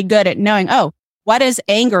getting really good at knowing, what does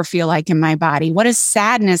anger feel like in my body? What does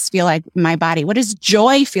sadness feel like in my body? What does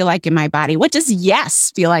joy feel like in my body? What does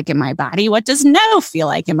yes feel like in my body? What does no feel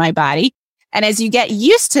like in my body? And as you get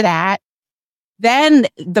used to that, then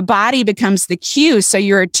the body becomes the cue. So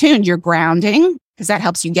you're attuned, you're grounding, because that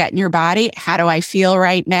helps you get in your body. How do I feel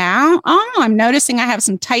right now? Oh, I'm noticing I have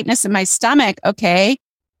some tightness in my stomach. Okay.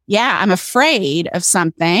 Yeah, I'm afraid of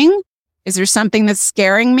something. Is there something that's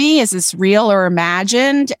scaring me? Is this real or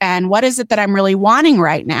imagined? And what is it that I'm really wanting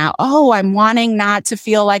right now? Oh, I'm wanting not to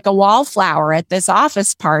feel like a wallflower at this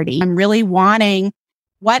office party. I'm really wanting,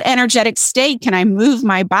 what energetic state can I move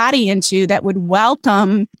my body into that would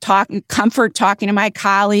welcome comfort talking to my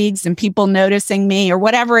colleagues and people noticing me, or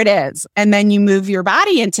whatever it is. And then you move your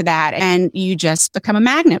body into that and you just become a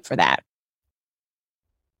magnet for that.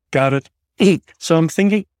 Got it. So I'm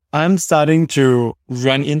thinking, I'm starting to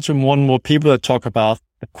run into more and more people that talk about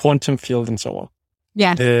the quantum field and so on.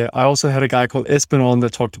 Yeah. I also had a guy called Espen on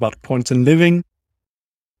that talked about quantum living.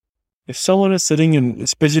 If someone is sitting in,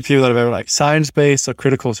 especially people that are very like science-based or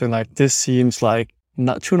critical, saying like, this seems like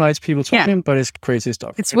not too nice people talking, but it's crazy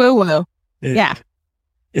stuff. It's woo-woo. Yeah.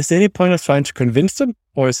 Is there any point of trying to convince them,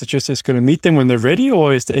 or is it just going to meet them when they're ready,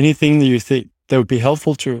 or is there anything that you think that would be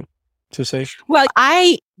helpful to say? Well,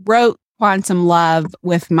 I wrote Quantum Love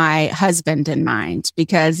with my husband in mind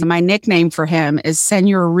because my nickname for him is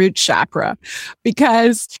Senor Root Chakra,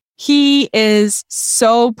 because he is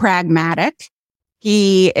so pragmatic.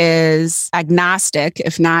 He is agnostic,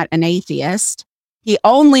 if not an atheist. He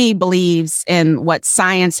only believes in what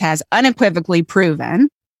science has unequivocally proven.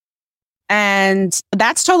 And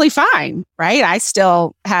that's totally fine, right? I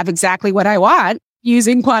still have exactly what I want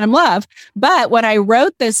using Quantum Love. But when I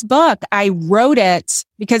wrote this book, I wrote it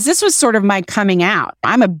because this was sort of my coming out.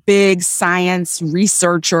 I'm a big science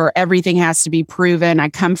researcher. Everything has to be proven. I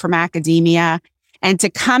come from academia. And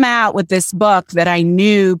to come out with this book that I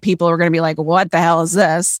knew people were going to be like, what the hell is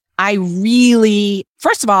this? I really,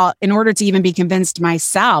 first of all, in order to even be convinced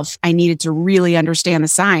myself, I needed to really understand the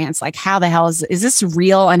science. Like, how the hell is this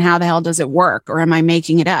real, and how the hell does it work? Or am I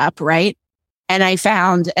making it up? Right. And I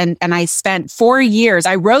found, and I spent 4 years,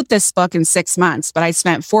 I wrote this book in 6 months, but I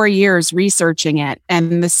spent 4 years researching it.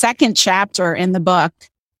 And the second chapter in the book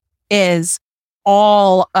is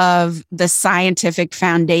all of the scientific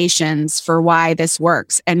foundations for why this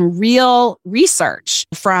works, and real research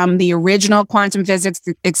from the original quantum physics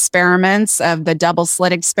experiments of the double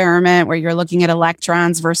slit experiment, where you're looking at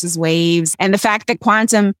electrons versus waves, and the fact that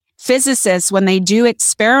quantum physicists, when they do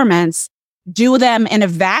experiments, do them in a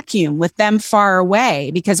vacuum with them far away,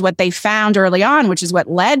 because what they found early on, which is what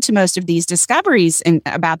led to most of these discoveries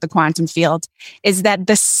about the quantum field, is that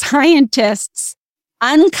the scientists'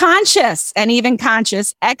 unconscious and even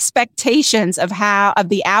conscious expectations of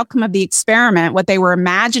the outcome of the experiment, what they were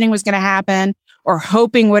imagining was going to happen or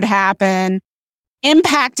hoping would happen,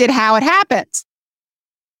 impacted how it happened.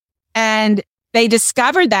 And they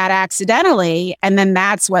discovered that accidentally. And then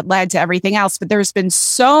that's what led to everything else. But there's been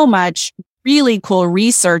so much really cool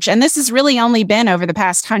research. And this has really only been over the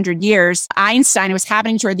past 100 years. Einstein, was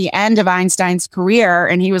happening toward the end of Einstein's career.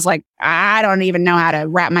 And he was like, I don't even know how to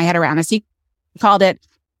wrap my head around this. He called it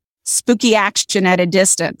spooky action at a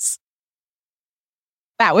distance.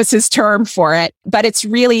 That was his term for it. But it's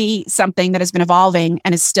really something that has been evolving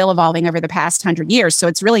and is still evolving over the past 100 years. So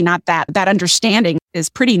it's really not that understanding is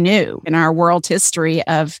pretty new in our world history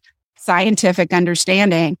of scientific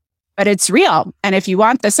understanding, but it's real. And if you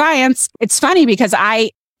want the science, it's funny because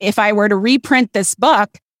if I were to reprint this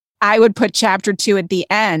book, I would put chapter 2 at the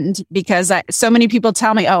end, because so many people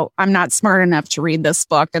tell me, oh, I'm not smart enough to read this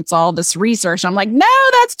book. It's all this research. I'm like, no,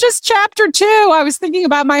 that's just chapter 2. I was thinking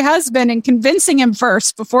about my husband and convincing him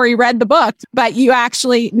first before he read the book. But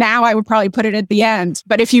now I would probably put it at the end.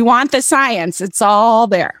 But if you want the science, it's all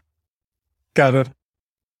there. Got it.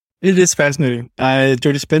 It is fascinating.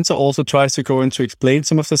 Joe Dispenza also tries to go in to explain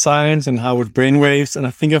some of the science and how with brainwaves. And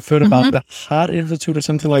I think I've heard about the Heart Institute or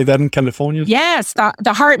something like that in California. Yes,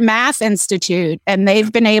 the Heart Math Institute. And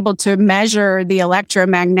they've been able to measure the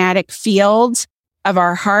electromagnetic field of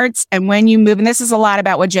our hearts. And when you move, and this is a lot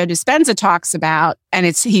about what Joe Dispenza talks about, and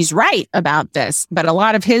he's right about this, but a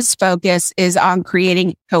lot of his focus is on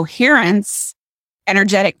creating coherence,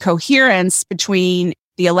 energetic coherence between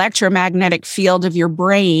the electromagnetic field of your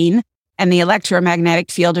brain and the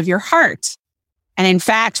electromagnetic field of your heart. And in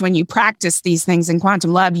fact, when you practice these things in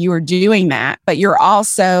Quantum Love, you are doing that, but you're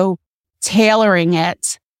also tailoring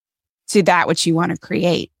it to that which you want to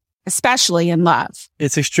create, especially in love.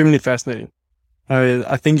 It's extremely fascinating.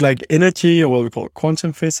 I think like energy, or what we call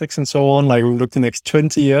quantum physics and so on, like we look the next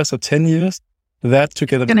 20 years or 10 years, that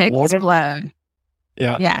together it's going to explode.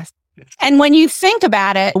 Yeah. Yes. And when you think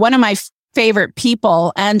about it, one of my favorite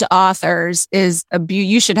people and authors is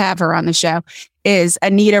you should have her on the show, is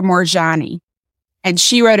Anita Moorjani. And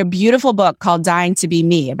she wrote a beautiful book called Dying to Be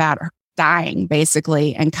Me, about her dying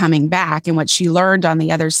basically and coming back and what she learned on the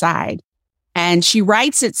other side. And she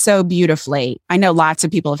writes it so beautifully. I know lots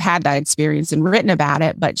of people have had that experience and written about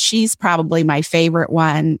it, but she's probably my favorite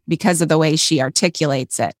one because of the way she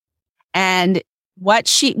articulates it. And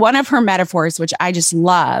one of her metaphors, which I just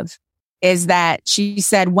love, is that she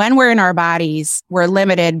said, when we're in our bodies, we're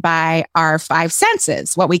limited by our 5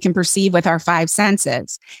 senses, what we can perceive with our 5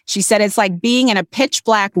 senses. She said, it's like being in a pitch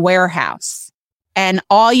black warehouse and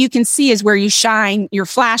all you can see is where you shine your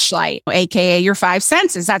flashlight, AKA your 5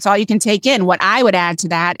 senses. That's all you can take in. What I would add to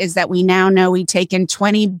that is that we now know we take in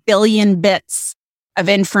 20 billion bits of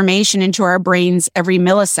information into our brains every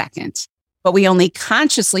millisecond, but we only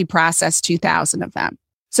consciously process 2,000 of them.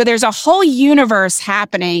 So there's a whole universe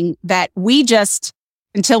happening that we just,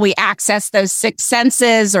 until we access those six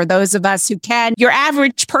senses, or those of us who can, your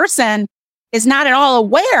average person is not at all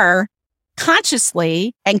aware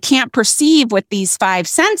consciously and can't perceive with these five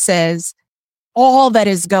senses all that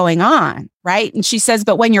is going on, right? And she says,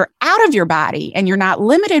 but when you're out of your body and you're not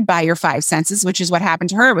limited by your five senses, which is what happened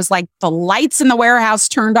to her, it was like the lights in the warehouse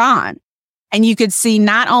turned on and you could see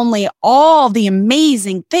not only all the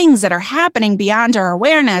amazing things that are happening beyond our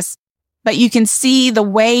awareness, but you can see the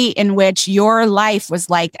way in which your life was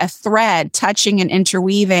like a thread touching and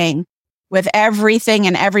interweaving with everything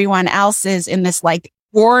and everyone else's in this like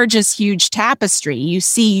gorgeous, huge tapestry. You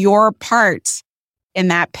see your part in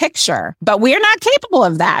that picture, but we're not capable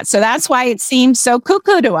of that. So that's why it seems so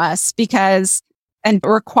cuckoo to us, because, and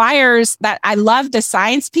requires that. I love the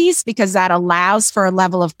science piece because that allows for a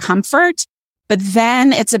level of comfort, but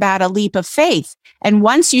then it's about a leap of faith. And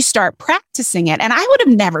once you start practicing it, and I would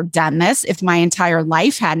have never done this if my entire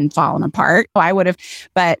life hadn't fallen apart. I would have,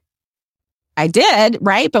 but I did,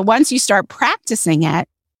 right? But once you start practicing it,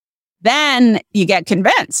 then you get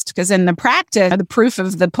convinced, because in the practice, the proof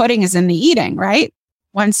of the pudding is in the eating, right?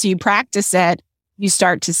 Once you practice it, you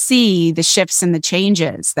start to see the shifts and the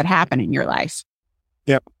changes that happen in your life.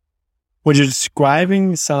 Yep. What you're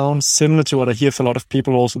describing sounds similar to what I hear from a lot of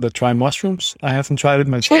people also that try mushrooms. I haven't tried it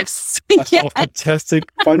myself. Yes. I saw fantastic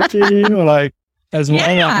fungi, or like as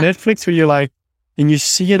well on Netflix, where you're like, and you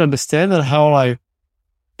see and understand that how like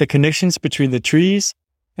the connections between the trees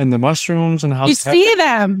and the mushrooms and how you see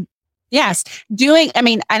them. Yes.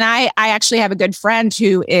 And I actually have a good friend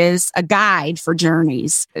who is a guide for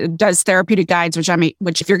journeys, does therapeutic guides,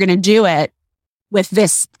 which if you're going to do it with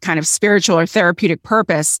this kind of spiritual or therapeutic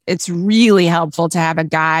purpose, it's really helpful to have a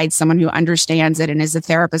guide, someone who understands it and is a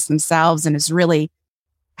therapist themselves and is really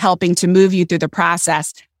helping to move you through the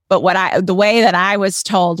process. But the way that I was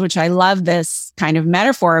told, which I love this kind of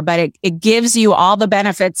metaphor, but it gives you all the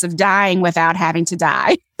benefits of dying without having to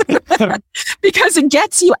die. Because it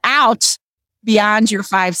gets you out beyond your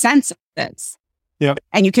five senses. Yeah.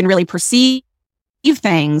 And you can really perceive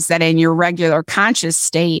things that in your regular conscious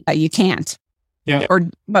state, you can't. Yeah. Or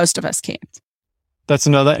most of us can't. That's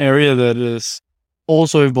another area that is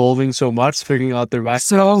also evolving so much, figuring out the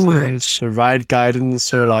right guidance,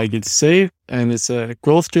 so like it's safe and it's a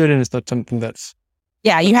growth journey and it's not something that's...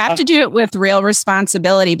 Yeah, you have to do it with real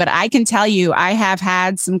responsibility. But I can tell you, I have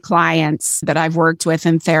had some clients that I've worked with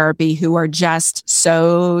in therapy who are just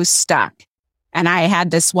so stuck. And I had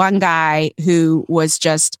this one guy who was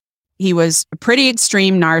he was a pretty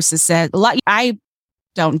extreme narcissist. I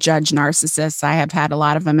don't judge narcissists. I have had a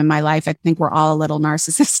lot of them in my life. I think we're all a little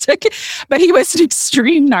narcissistic, but he was an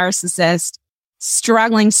extreme narcissist,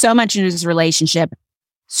 struggling so much in his relationship,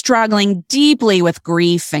 struggling deeply with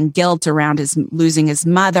grief and guilt around losing his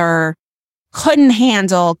mother, couldn't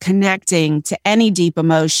handle connecting to any deep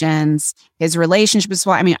emotions. His relationship was,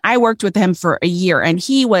 I worked with him for a year and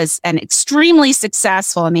he was extremely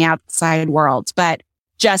successful in the outside world, but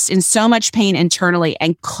just in so much pain internally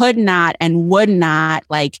and could not and would not,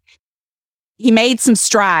 he made some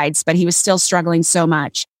strides, but he was still struggling so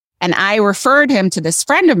much. And I referred him to this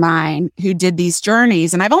friend of mine who did these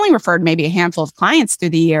journeys. And I've only referred maybe a handful of clients through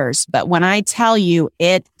the years, but when I tell you,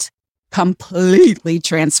 it completely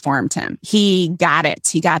transformed him. He got it.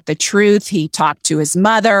 He got the truth. He talked to his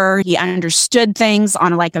mother. He understood things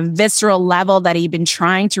on a visceral level that he'd been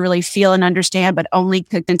trying to really feel and understand, but only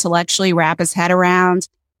could intellectually wrap his head around.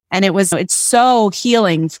 And it's so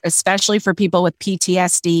healing, especially for people with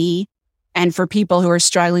PTSD and for people who are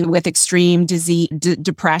struggling with extreme disease,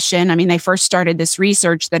 depression. They first started this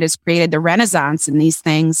research that has created the renaissance in these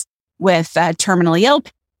things with terminally ill,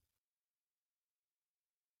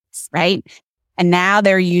 right? And now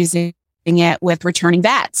they're using it with returning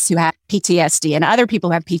vets who have PTSD and other people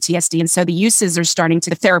who have PTSD. And so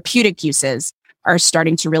the therapeutic uses are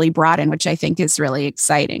starting to really broaden, which I think is really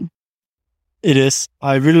exciting. It is.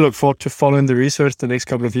 I really look forward to following the research the next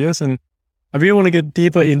couple of years. And I really want to get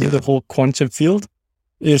deeper into the whole quantum field.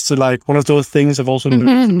 It's one of those things I've also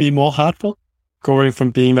learned to be more heartful, going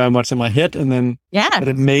from being very much in my head and then that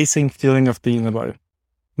amazing feeling of being in the body.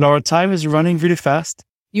 Laura, time is running really fast.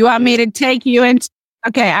 You want me to take you into...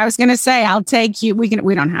 Okay, I was going to say, I'll take you. We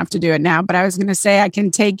don't have to do it now, but I was going to say I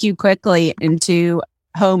can take you quickly into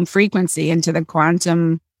home frequency, into the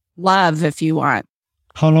quantum love if you want.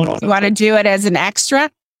 How long? You want to do it as an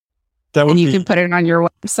extra? You can put it on your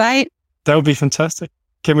website? That would be fantastic.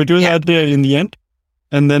 Can we do that there in the end?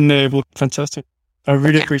 And then it will be fantastic. I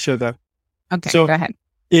really appreciate that. Okay, so go ahead.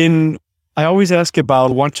 In I always ask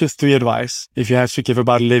about 1 to 3 advice if you have to give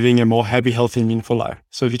about living a more happy, healthy, meaningful life.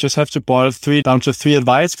 So if you just have to boil down to 3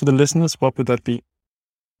 advice for the listeners, what would that be?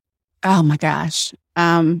 Oh my gosh.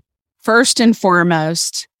 First and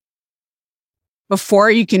foremost, before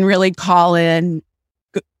you can really call in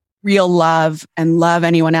real love and love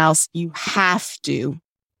anyone else, you have to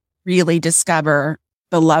really discover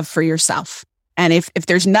the love for yourself. And if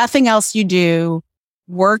there's nothing else you do,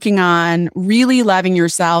 working on really loving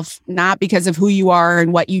yourself, not because of who you are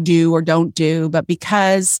and what you do or don't do, but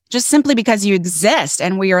just simply because you exist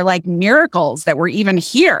and we are like miracles that we're even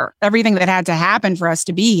here, everything that had to happen for us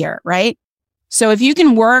to be here, right? So if you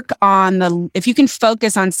can if you can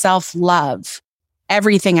focus on self-love,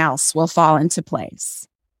 everything else will fall into place.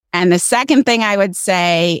 And the second thing I would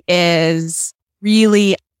say is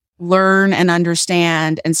really learn and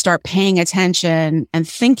understand and start paying attention and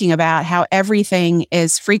thinking about how everything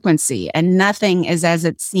is frequency and nothing is as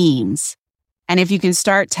it seems. And if you can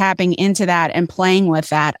start tapping into that and playing with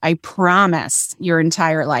that, I promise your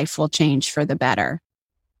entire life will change for the better.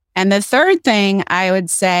 And the third thing I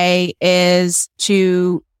would say is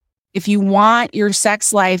if you want your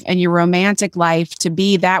sex life and your romantic life to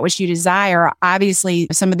be that which you desire, obviously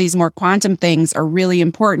some of these more quantum things are really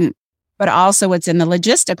important, but also what's in the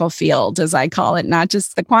logistical field, as I call it, not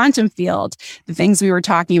just the quantum field, the things we were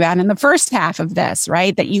talking about in the first half of this,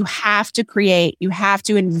 right? That you have to create, you have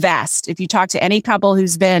to invest. If you talk to any couple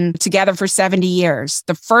who's been together for 70 years,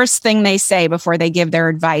 the first thing they say before they give their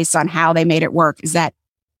advice on how they made it work is that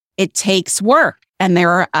it takes work and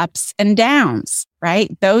there are ups and downs,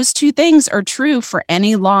 right? Those two things are true for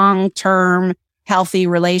any long-term healthy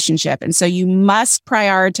relationship. And so you must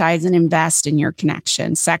prioritize and invest in your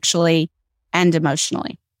connection sexually and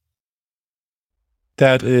emotionally.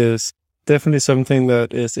 That is definitely something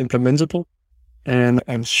that is implementable. And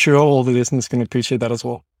I'm sure all the listeners can appreciate that as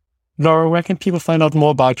well. Laura, where can people find out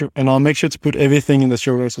more about you? And I'll make sure to put everything in the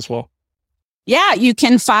show notes as well. Yeah, you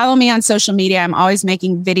can follow me on social media. I'm always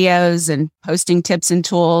making videos and posting tips and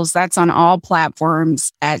tools. That's on all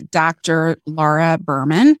platforms at Dr. Laura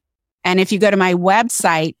Berman. And if you go to my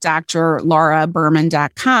website,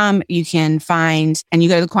 drlauraberman.com, you can find, and you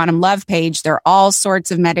go to the Quantum Love page, there are all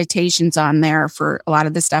sorts of meditations on there for a lot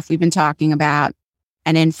of the stuff we've been talking about,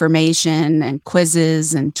 and information and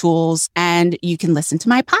quizzes and tools. And you can listen to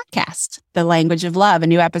my podcast, The Language of Love. A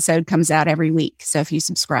new episode comes out every week. So if you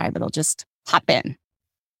subscribe, it'll just hop in.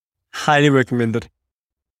 Highly recommended.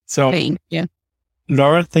 So, thank you.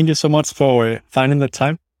 Laura, thank you so much for finding the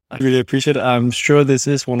time. I really appreciate it. I'm sure this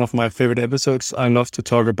is one of my favorite episodes. I love to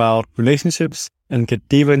talk about relationships and get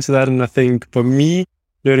deeper into that. And I think for me,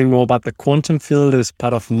 learning more about the quantum field is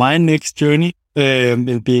part of my next journey.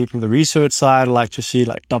 In being from the research side, I like to see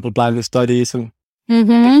like double-blinded studies and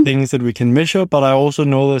things that we can measure. But I also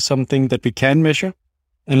know there's something that we can measure.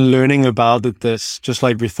 And learning about it, this just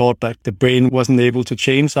like we thought like the brain wasn't able to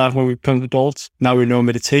change that when we become adults. Now we know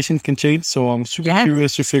meditation can change. So I'm super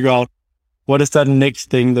curious to figure out what is that next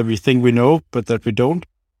thing that we think we know, but that we don't.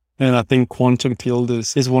 And I think quantum field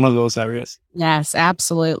is one of those areas. Yes,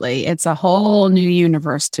 absolutely. It's a whole new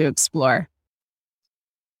universe to explore.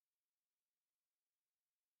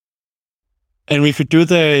 And we could do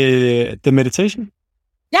the meditation.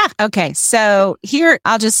 Yeah. Okay. So here,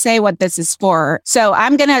 I'll just say what this is for. So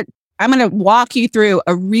I'm going to walk you through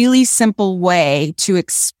a really simple way to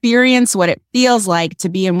experience what it feels like to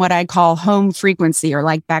be in what I call home frequency, or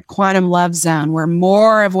like that quantum love zone, where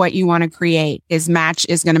more of what you want to create is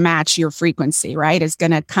going to match your frequency, right? It's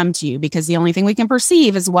going to come to you, because the only thing we can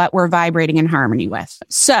perceive is what we're vibrating in harmony with.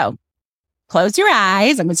 So close your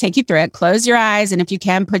eyes. I'm going to take you through it. Close your eyes. And if you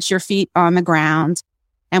can, put your feet on the ground.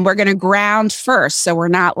 And we're going to ground first, so we're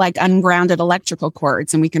not like ungrounded electrical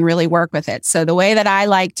cords, and we can really work with it. So the way that I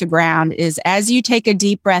like to ground is, as you take a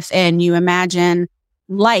deep breath in, you imagine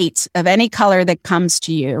light of any color that comes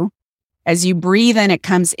to you. As you breathe in, it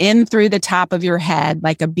comes in through the top of your head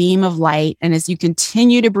like a beam of light. And as you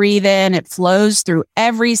continue to breathe in, it flows through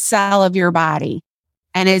every cell of your body.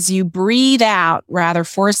 And as you breathe out rather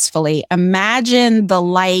forcefully, imagine the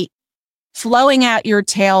light flowing out your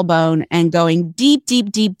tailbone and going deep,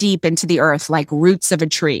 deep, deep, deep into the earth like roots of a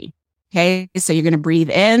tree. Okay. So you're going to breathe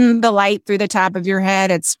in the light through the top of your head.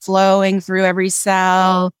 It's flowing through every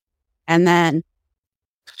cell. And then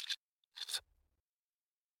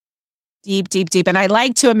deep, deep, deep. And I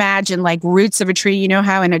like to imagine like roots of a tree. You know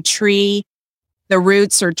how in a tree, the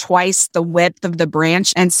roots are twice the width of the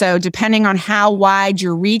branch. And so depending on how wide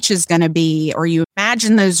your reach is going to be, or you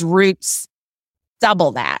imagine those roots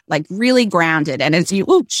double that, like really grounded. And as you,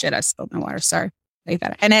 I spilled my water. Sorry. Like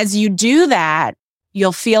that. And as you do that,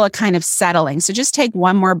 you'll feel a kind of settling. So just take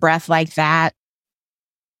one more breath like that.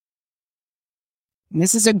 And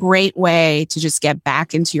this is a great way to just get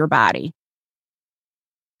back into your body.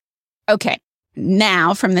 Okay,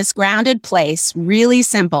 now from this grounded place, really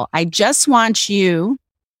simple. I just want you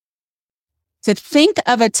to think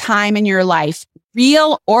of a time in your life,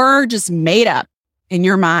 real or just made up in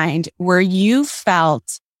your mind, where you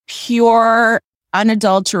felt pure,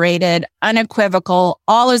 unadulterated, unequivocal,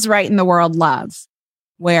 all is right in the world love,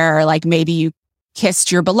 where like maybe you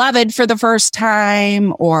kissed your beloved for the first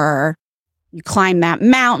time, or you climbed that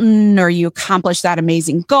mountain, or you accomplished that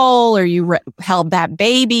amazing goal, or you held that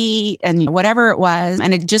baby, and whatever it was.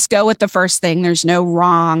 And it just go with the first thing. There's no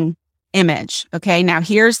wrong image. Okay. Now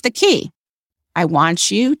here's the key. I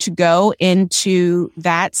want you to go into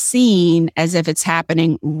that scene as if it's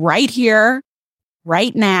happening right here,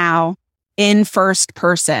 right now, in first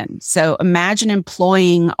person. So imagine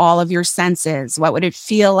employing all of your senses. What would it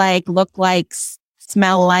feel like, look like,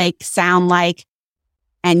 smell like, sound like?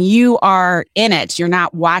 And you are in it. You're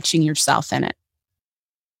not watching yourself in it.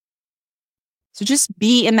 So just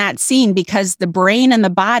be in that scene, because the brain and the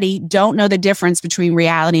body don't know the difference between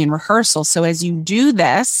reality and rehearsal. So as you do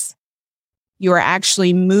this, you are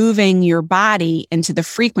actually moving your body into the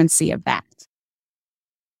frequency of that.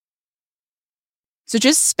 So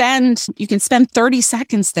you can spend 30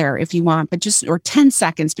 seconds there if you want, or 10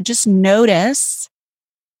 seconds, but just notice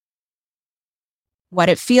what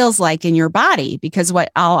it feels like in your body. Because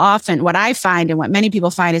what I find and what many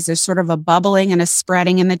people find is there's sort of a bubbling and a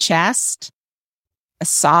spreading in the chest, a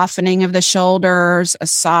softening of the shoulders, a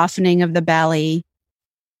softening of the belly,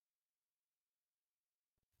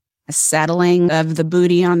 a settling of the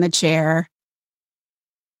booty on the chair.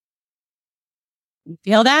 You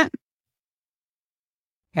feel that?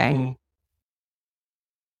 Okay. Mm.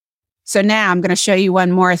 So now I'm going to show you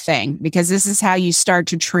one more thing, because this is how you start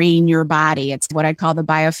to train your body. It's what I call the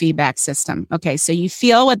biofeedback system. Okay. So you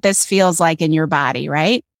feel what this feels like in your body,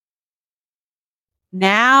 right?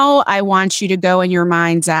 Now I want you to go in your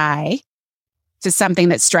mind's eye to something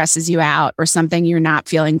that stresses you out, or something you're not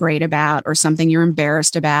feeling great about, or something you're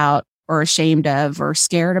embarrassed about, or ashamed of, or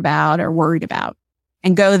scared about, or worried about,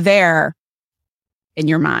 and go there in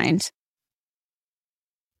your mind.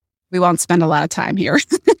 We won't spend a lot of time here.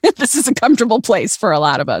 This is a comfortable place for a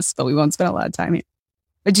lot of us, but we won't spend a lot of time here.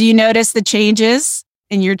 But do you notice the changes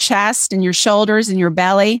in your chest and your shoulders and your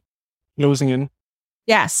belly? Closing in.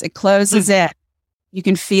 Yes, it closes in. You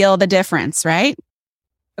can feel the difference, right?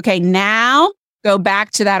 Okay, now go back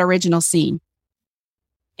to that original scene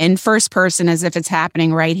in first person as if it's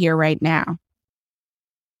happening right here, right now.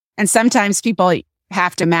 And sometimes people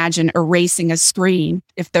have to imagine erasing a screen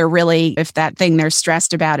if that thing they're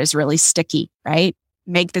stressed about is really sticky, right?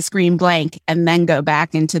 Make the screen blank and then go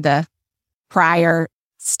back into the prior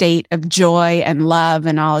state of joy and love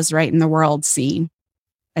and all is right in the world scene,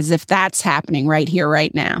 as if that's happening right here,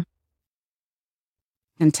 right now.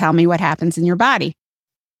 And tell me what happens in your body.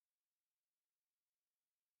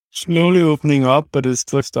 Slowly opening up, but it's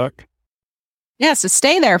still stuck. Yeah, so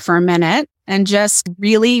stay there for a minute and just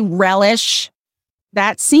really relish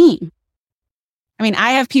that scene. I mean,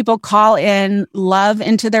 I have people call in love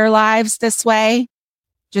into their lives this way,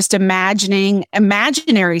 just imagining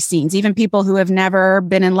imaginary scenes, even people who have never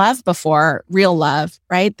been in love before, real love,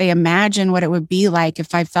 right? They imagine what it would be like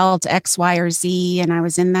if I felt X, Y, or Z and I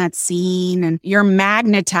was in that scene, and you're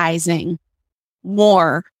magnetizing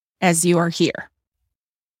more as you are here.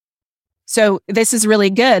 So this is really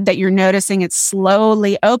good that you're noticing it's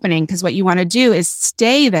slowly opening, because what you want to do is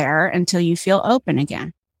stay there until you feel open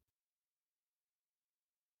again.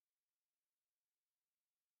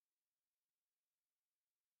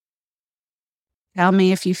 Tell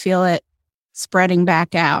me if you feel it spreading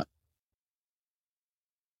back out.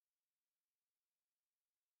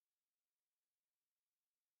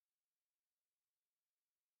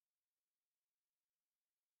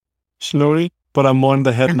 Slowly, but I'm more in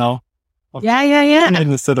the head now. Yeah.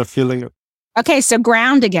 Instead of feeling it. Okay, so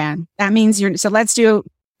ground again. That means so let's do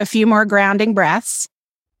a few more grounding breaths.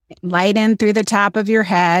 Light in through the top of your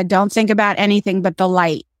head. Don't think about anything but the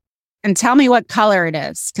light. And tell me what color it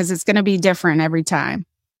is, because it's going to be different every time.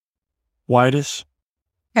 Whitish.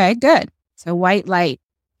 Okay, good. So white light.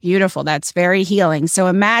 Beautiful. That's very healing. So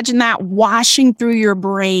imagine that washing through your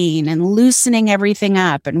brain and loosening everything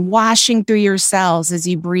up and washing through your cells as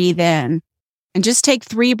you breathe in. And just take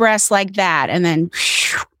 3 breaths like that, and then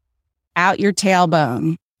out your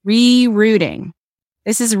tailbone, rerouting.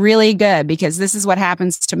 This is really good, because this is what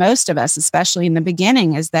happens to most of us, especially in the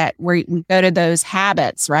beginning, is that we go to those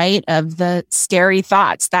habits, right, of the scary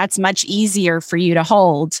thoughts. That's much easier for you to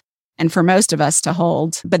hold and for most of us to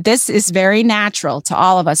hold. But this is very natural to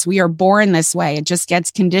all of us. We are born this way. It just gets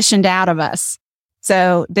conditioned out of us.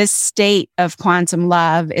 So this state of quantum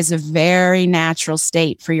love is a very natural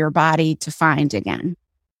state for your body to find again.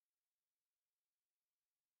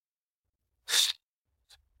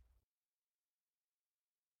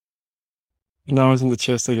 Now it's in the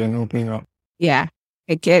chest again, opening up. Yeah.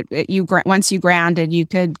 Once you grounded, you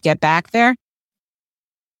could get back there.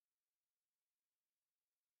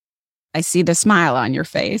 I see the smile on your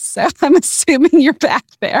face, so I'm assuming you're back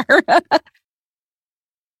there.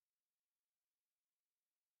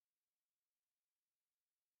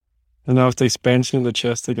 And now it's the expansion in the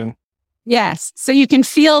chest again. Yes. So you can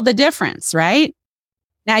feel the difference, right?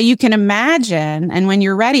 Now you can imagine, and when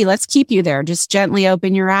you're ready, let's keep you there. Just gently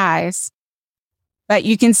open your eyes. But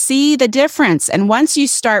you can see the difference. And once you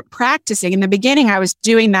start practicing, in the beginning, I was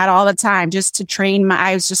doing that all the time just to train my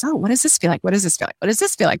eyes. Just, what does this feel like? What does this feel like? What does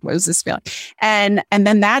this feel like? What does this feel like? And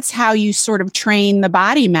then that's how you sort of train the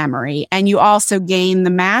body memory. And you also gain the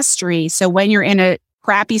mastery. So when you're in a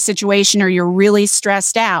crappy situation or you're really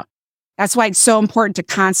stressed out, that's why it's so important to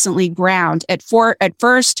constantly ground. At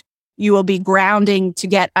first, you will be grounding to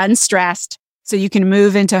get unstressed so you can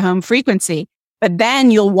move into home frequency. But then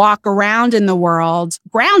you'll walk around in the world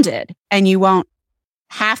grounded and you won't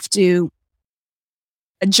have to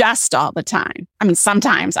adjust all the time. I mean,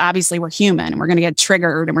 sometimes obviously we're human and we're going to get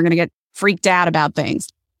triggered and we're going to get freaked out about things.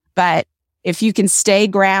 But if you can stay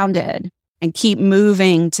grounded and keep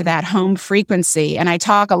moving to that home frequency, and I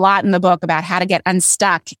talk a lot in the book about how to get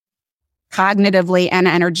unstuck cognitively and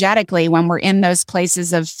energetically when we're in those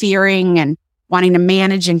places of fearing and wanting to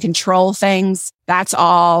manage and control things, that's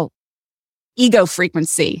all ego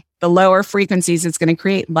frequency. The lower frequencies, it's going to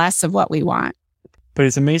create less of what we want. But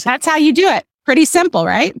it's amazing. That's how you do it. Pretty simple,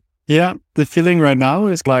 right? Yeah. The feeling right now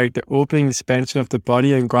is like the opening expansion of the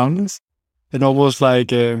body and groundness. And almost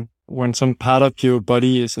like when some part of your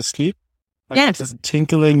body is asleep. Like yes. There's a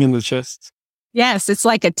tingling in the chest. Yes. It's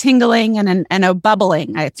like a tingling and a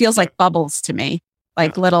bubbling. It feels like bubbles to me,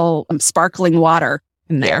 like little sparkling water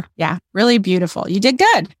in there. Yeah. Really beautiful. You did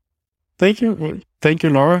good. Thank you. Thank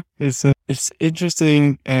you, Laura. It's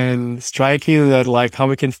interesting and striking that like how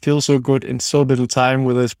we can feel so good in so little time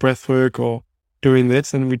with this breath work or doing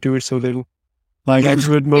this, and we do it so little. Like I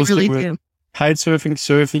do it mostly with kite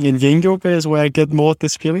surfing, and yin yoga is where I get more of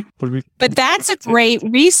this feeling. But that's a great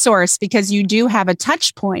resource because you do have a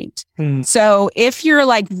touch point. So if you're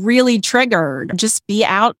like really triggered, just be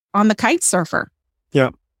out on the kite surfer.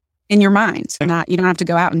 Yeah. In your mind. You don't have to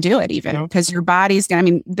go out and do it even because your body's going to, I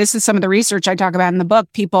mean, this is some of the research I talk about in the book,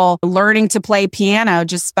 people learning to play piano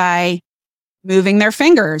just by moving their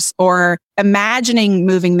fingers or imagining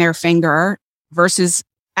moving their finger versus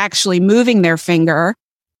actually moving their finger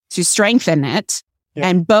to strengthen it. Yeah.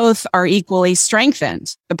 And both are equally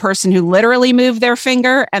strengthened. The person who literally moved their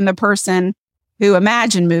finger and the person who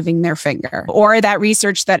imagined moving their finger. Or that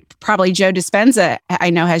research that probably Joe Dispenza, I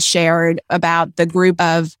know, has shared about the group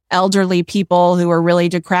of elderly people who were really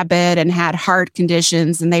decrepit and had heart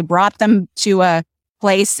conditions. And they brought them to a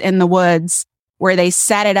place in the woods where they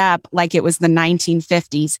set it up like it was the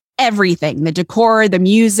 1950s. Everything, the decor, the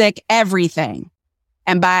music, everything.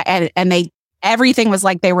 And everything was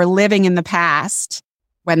like they were living in the past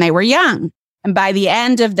when they were young. And by the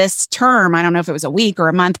end of this term, I don't know if it was a week or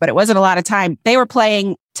a month, but it wasn't a lot of time. They were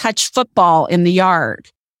playing touch football in the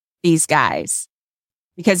yard, these guys,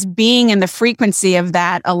 because being in the frequency of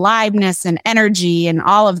that aliveness and energy and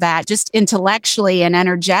all of that, just intellectually and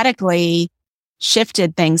energetically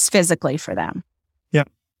shifted things physically for them. Yeah.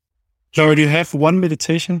 Laura, do you have one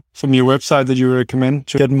meditation from your website that you recommend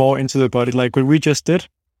to get more into the body, like what we just did?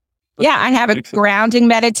 Yeah, I have a grounding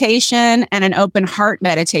meditation and an open heart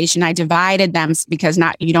meditation. I divided them because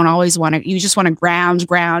you don't always want to, you just want to ground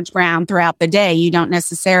throughout the day. You don't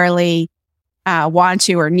necessarily want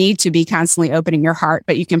to or need to be constantly opening your heart,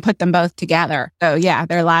 but you can put them both together. So yeah,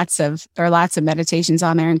 there are lots of meditations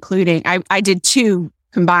on there, including, I did 2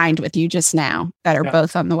 combined with you just now that are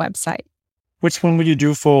both on the website. Which one would you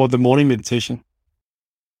do for the morning meditation?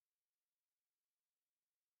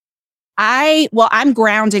 I'm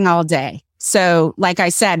grounding all day. So like I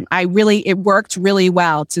said, it worked really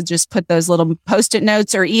well to just put those little Post-it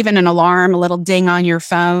notes or even an alarm, a little ding on your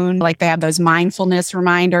phone. Like they have those mindfulness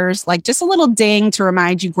reminders, like just a little ding to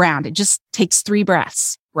remind you ground. It just takes 3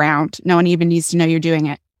 breaths, ground. No one even needs to know you're doing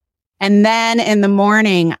it. And then in the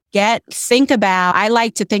morning, I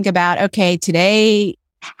like to think about, okay, today,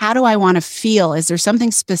 how do I want to feel? Is there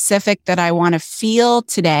something specific that I want to feel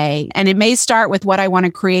today? And it may start with what I want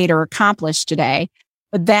to create or accomplish today.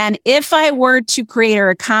 But then if I were to create or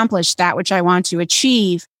accomplish that which I want to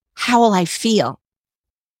achieve, how will I feel?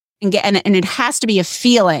 And it has to be a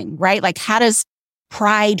feeling, right? Like, how does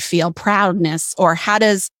pride feel, proudness, or how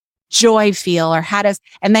does joy feel, or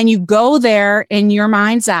and then you go there in your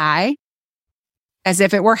mind's eye as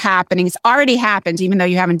if it were happening. It's already happened, even though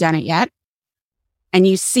you haven't done it yet. And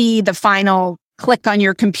you see the final click on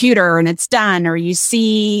your computer and it's done, or you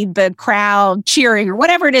see the crowd cheering, or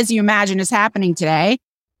whatever it is you imagine is happening today.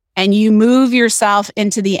 And you move yourself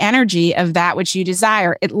into the energy of that which you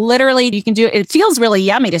desire. It literally, you can do it. It feels really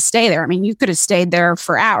yummy to stay there. I mean, you could have stayed there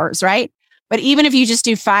for hours, right? But even if you just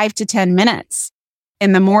do 5 to 10 minutes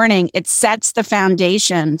in the morning, it sets the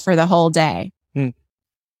foundation for the whole day.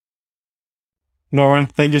 Lauren,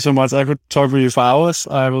 thank you so much. I could talk with you for hours.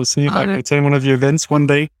 I will see if I can attend one of your events one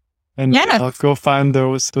day, and I'll go find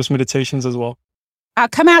those meditations as well. I'll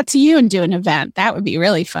come out to you and do an event. That would be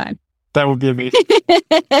really fun. That would be amazing.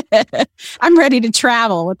 I'm ready to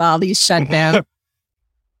travel with all these shutdowns.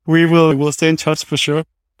 We'll stay in touch for sure.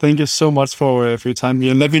 Thank you so much for your time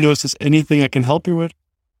here. And let me know if there's anything I can help you with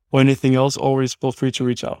or anything else. Always feel free to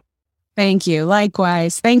reach out. Thank you.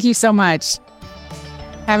 Likewise. Thank you so much.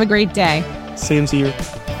 Have a great day. Same to you.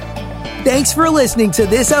 Thanks for listening to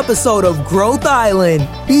this episode of Growth Island.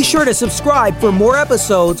 Be sure to subscribe for more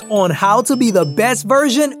episodes on how to be the best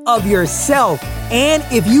version of yourself. And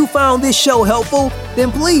if you found this show helpful,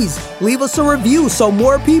 then please leave us a review so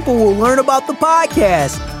more people will learn about the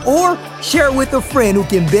podcast, or share it with a friend who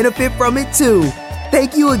can benefit from it too.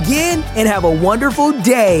 Thank you again and have a wonderful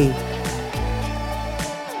day.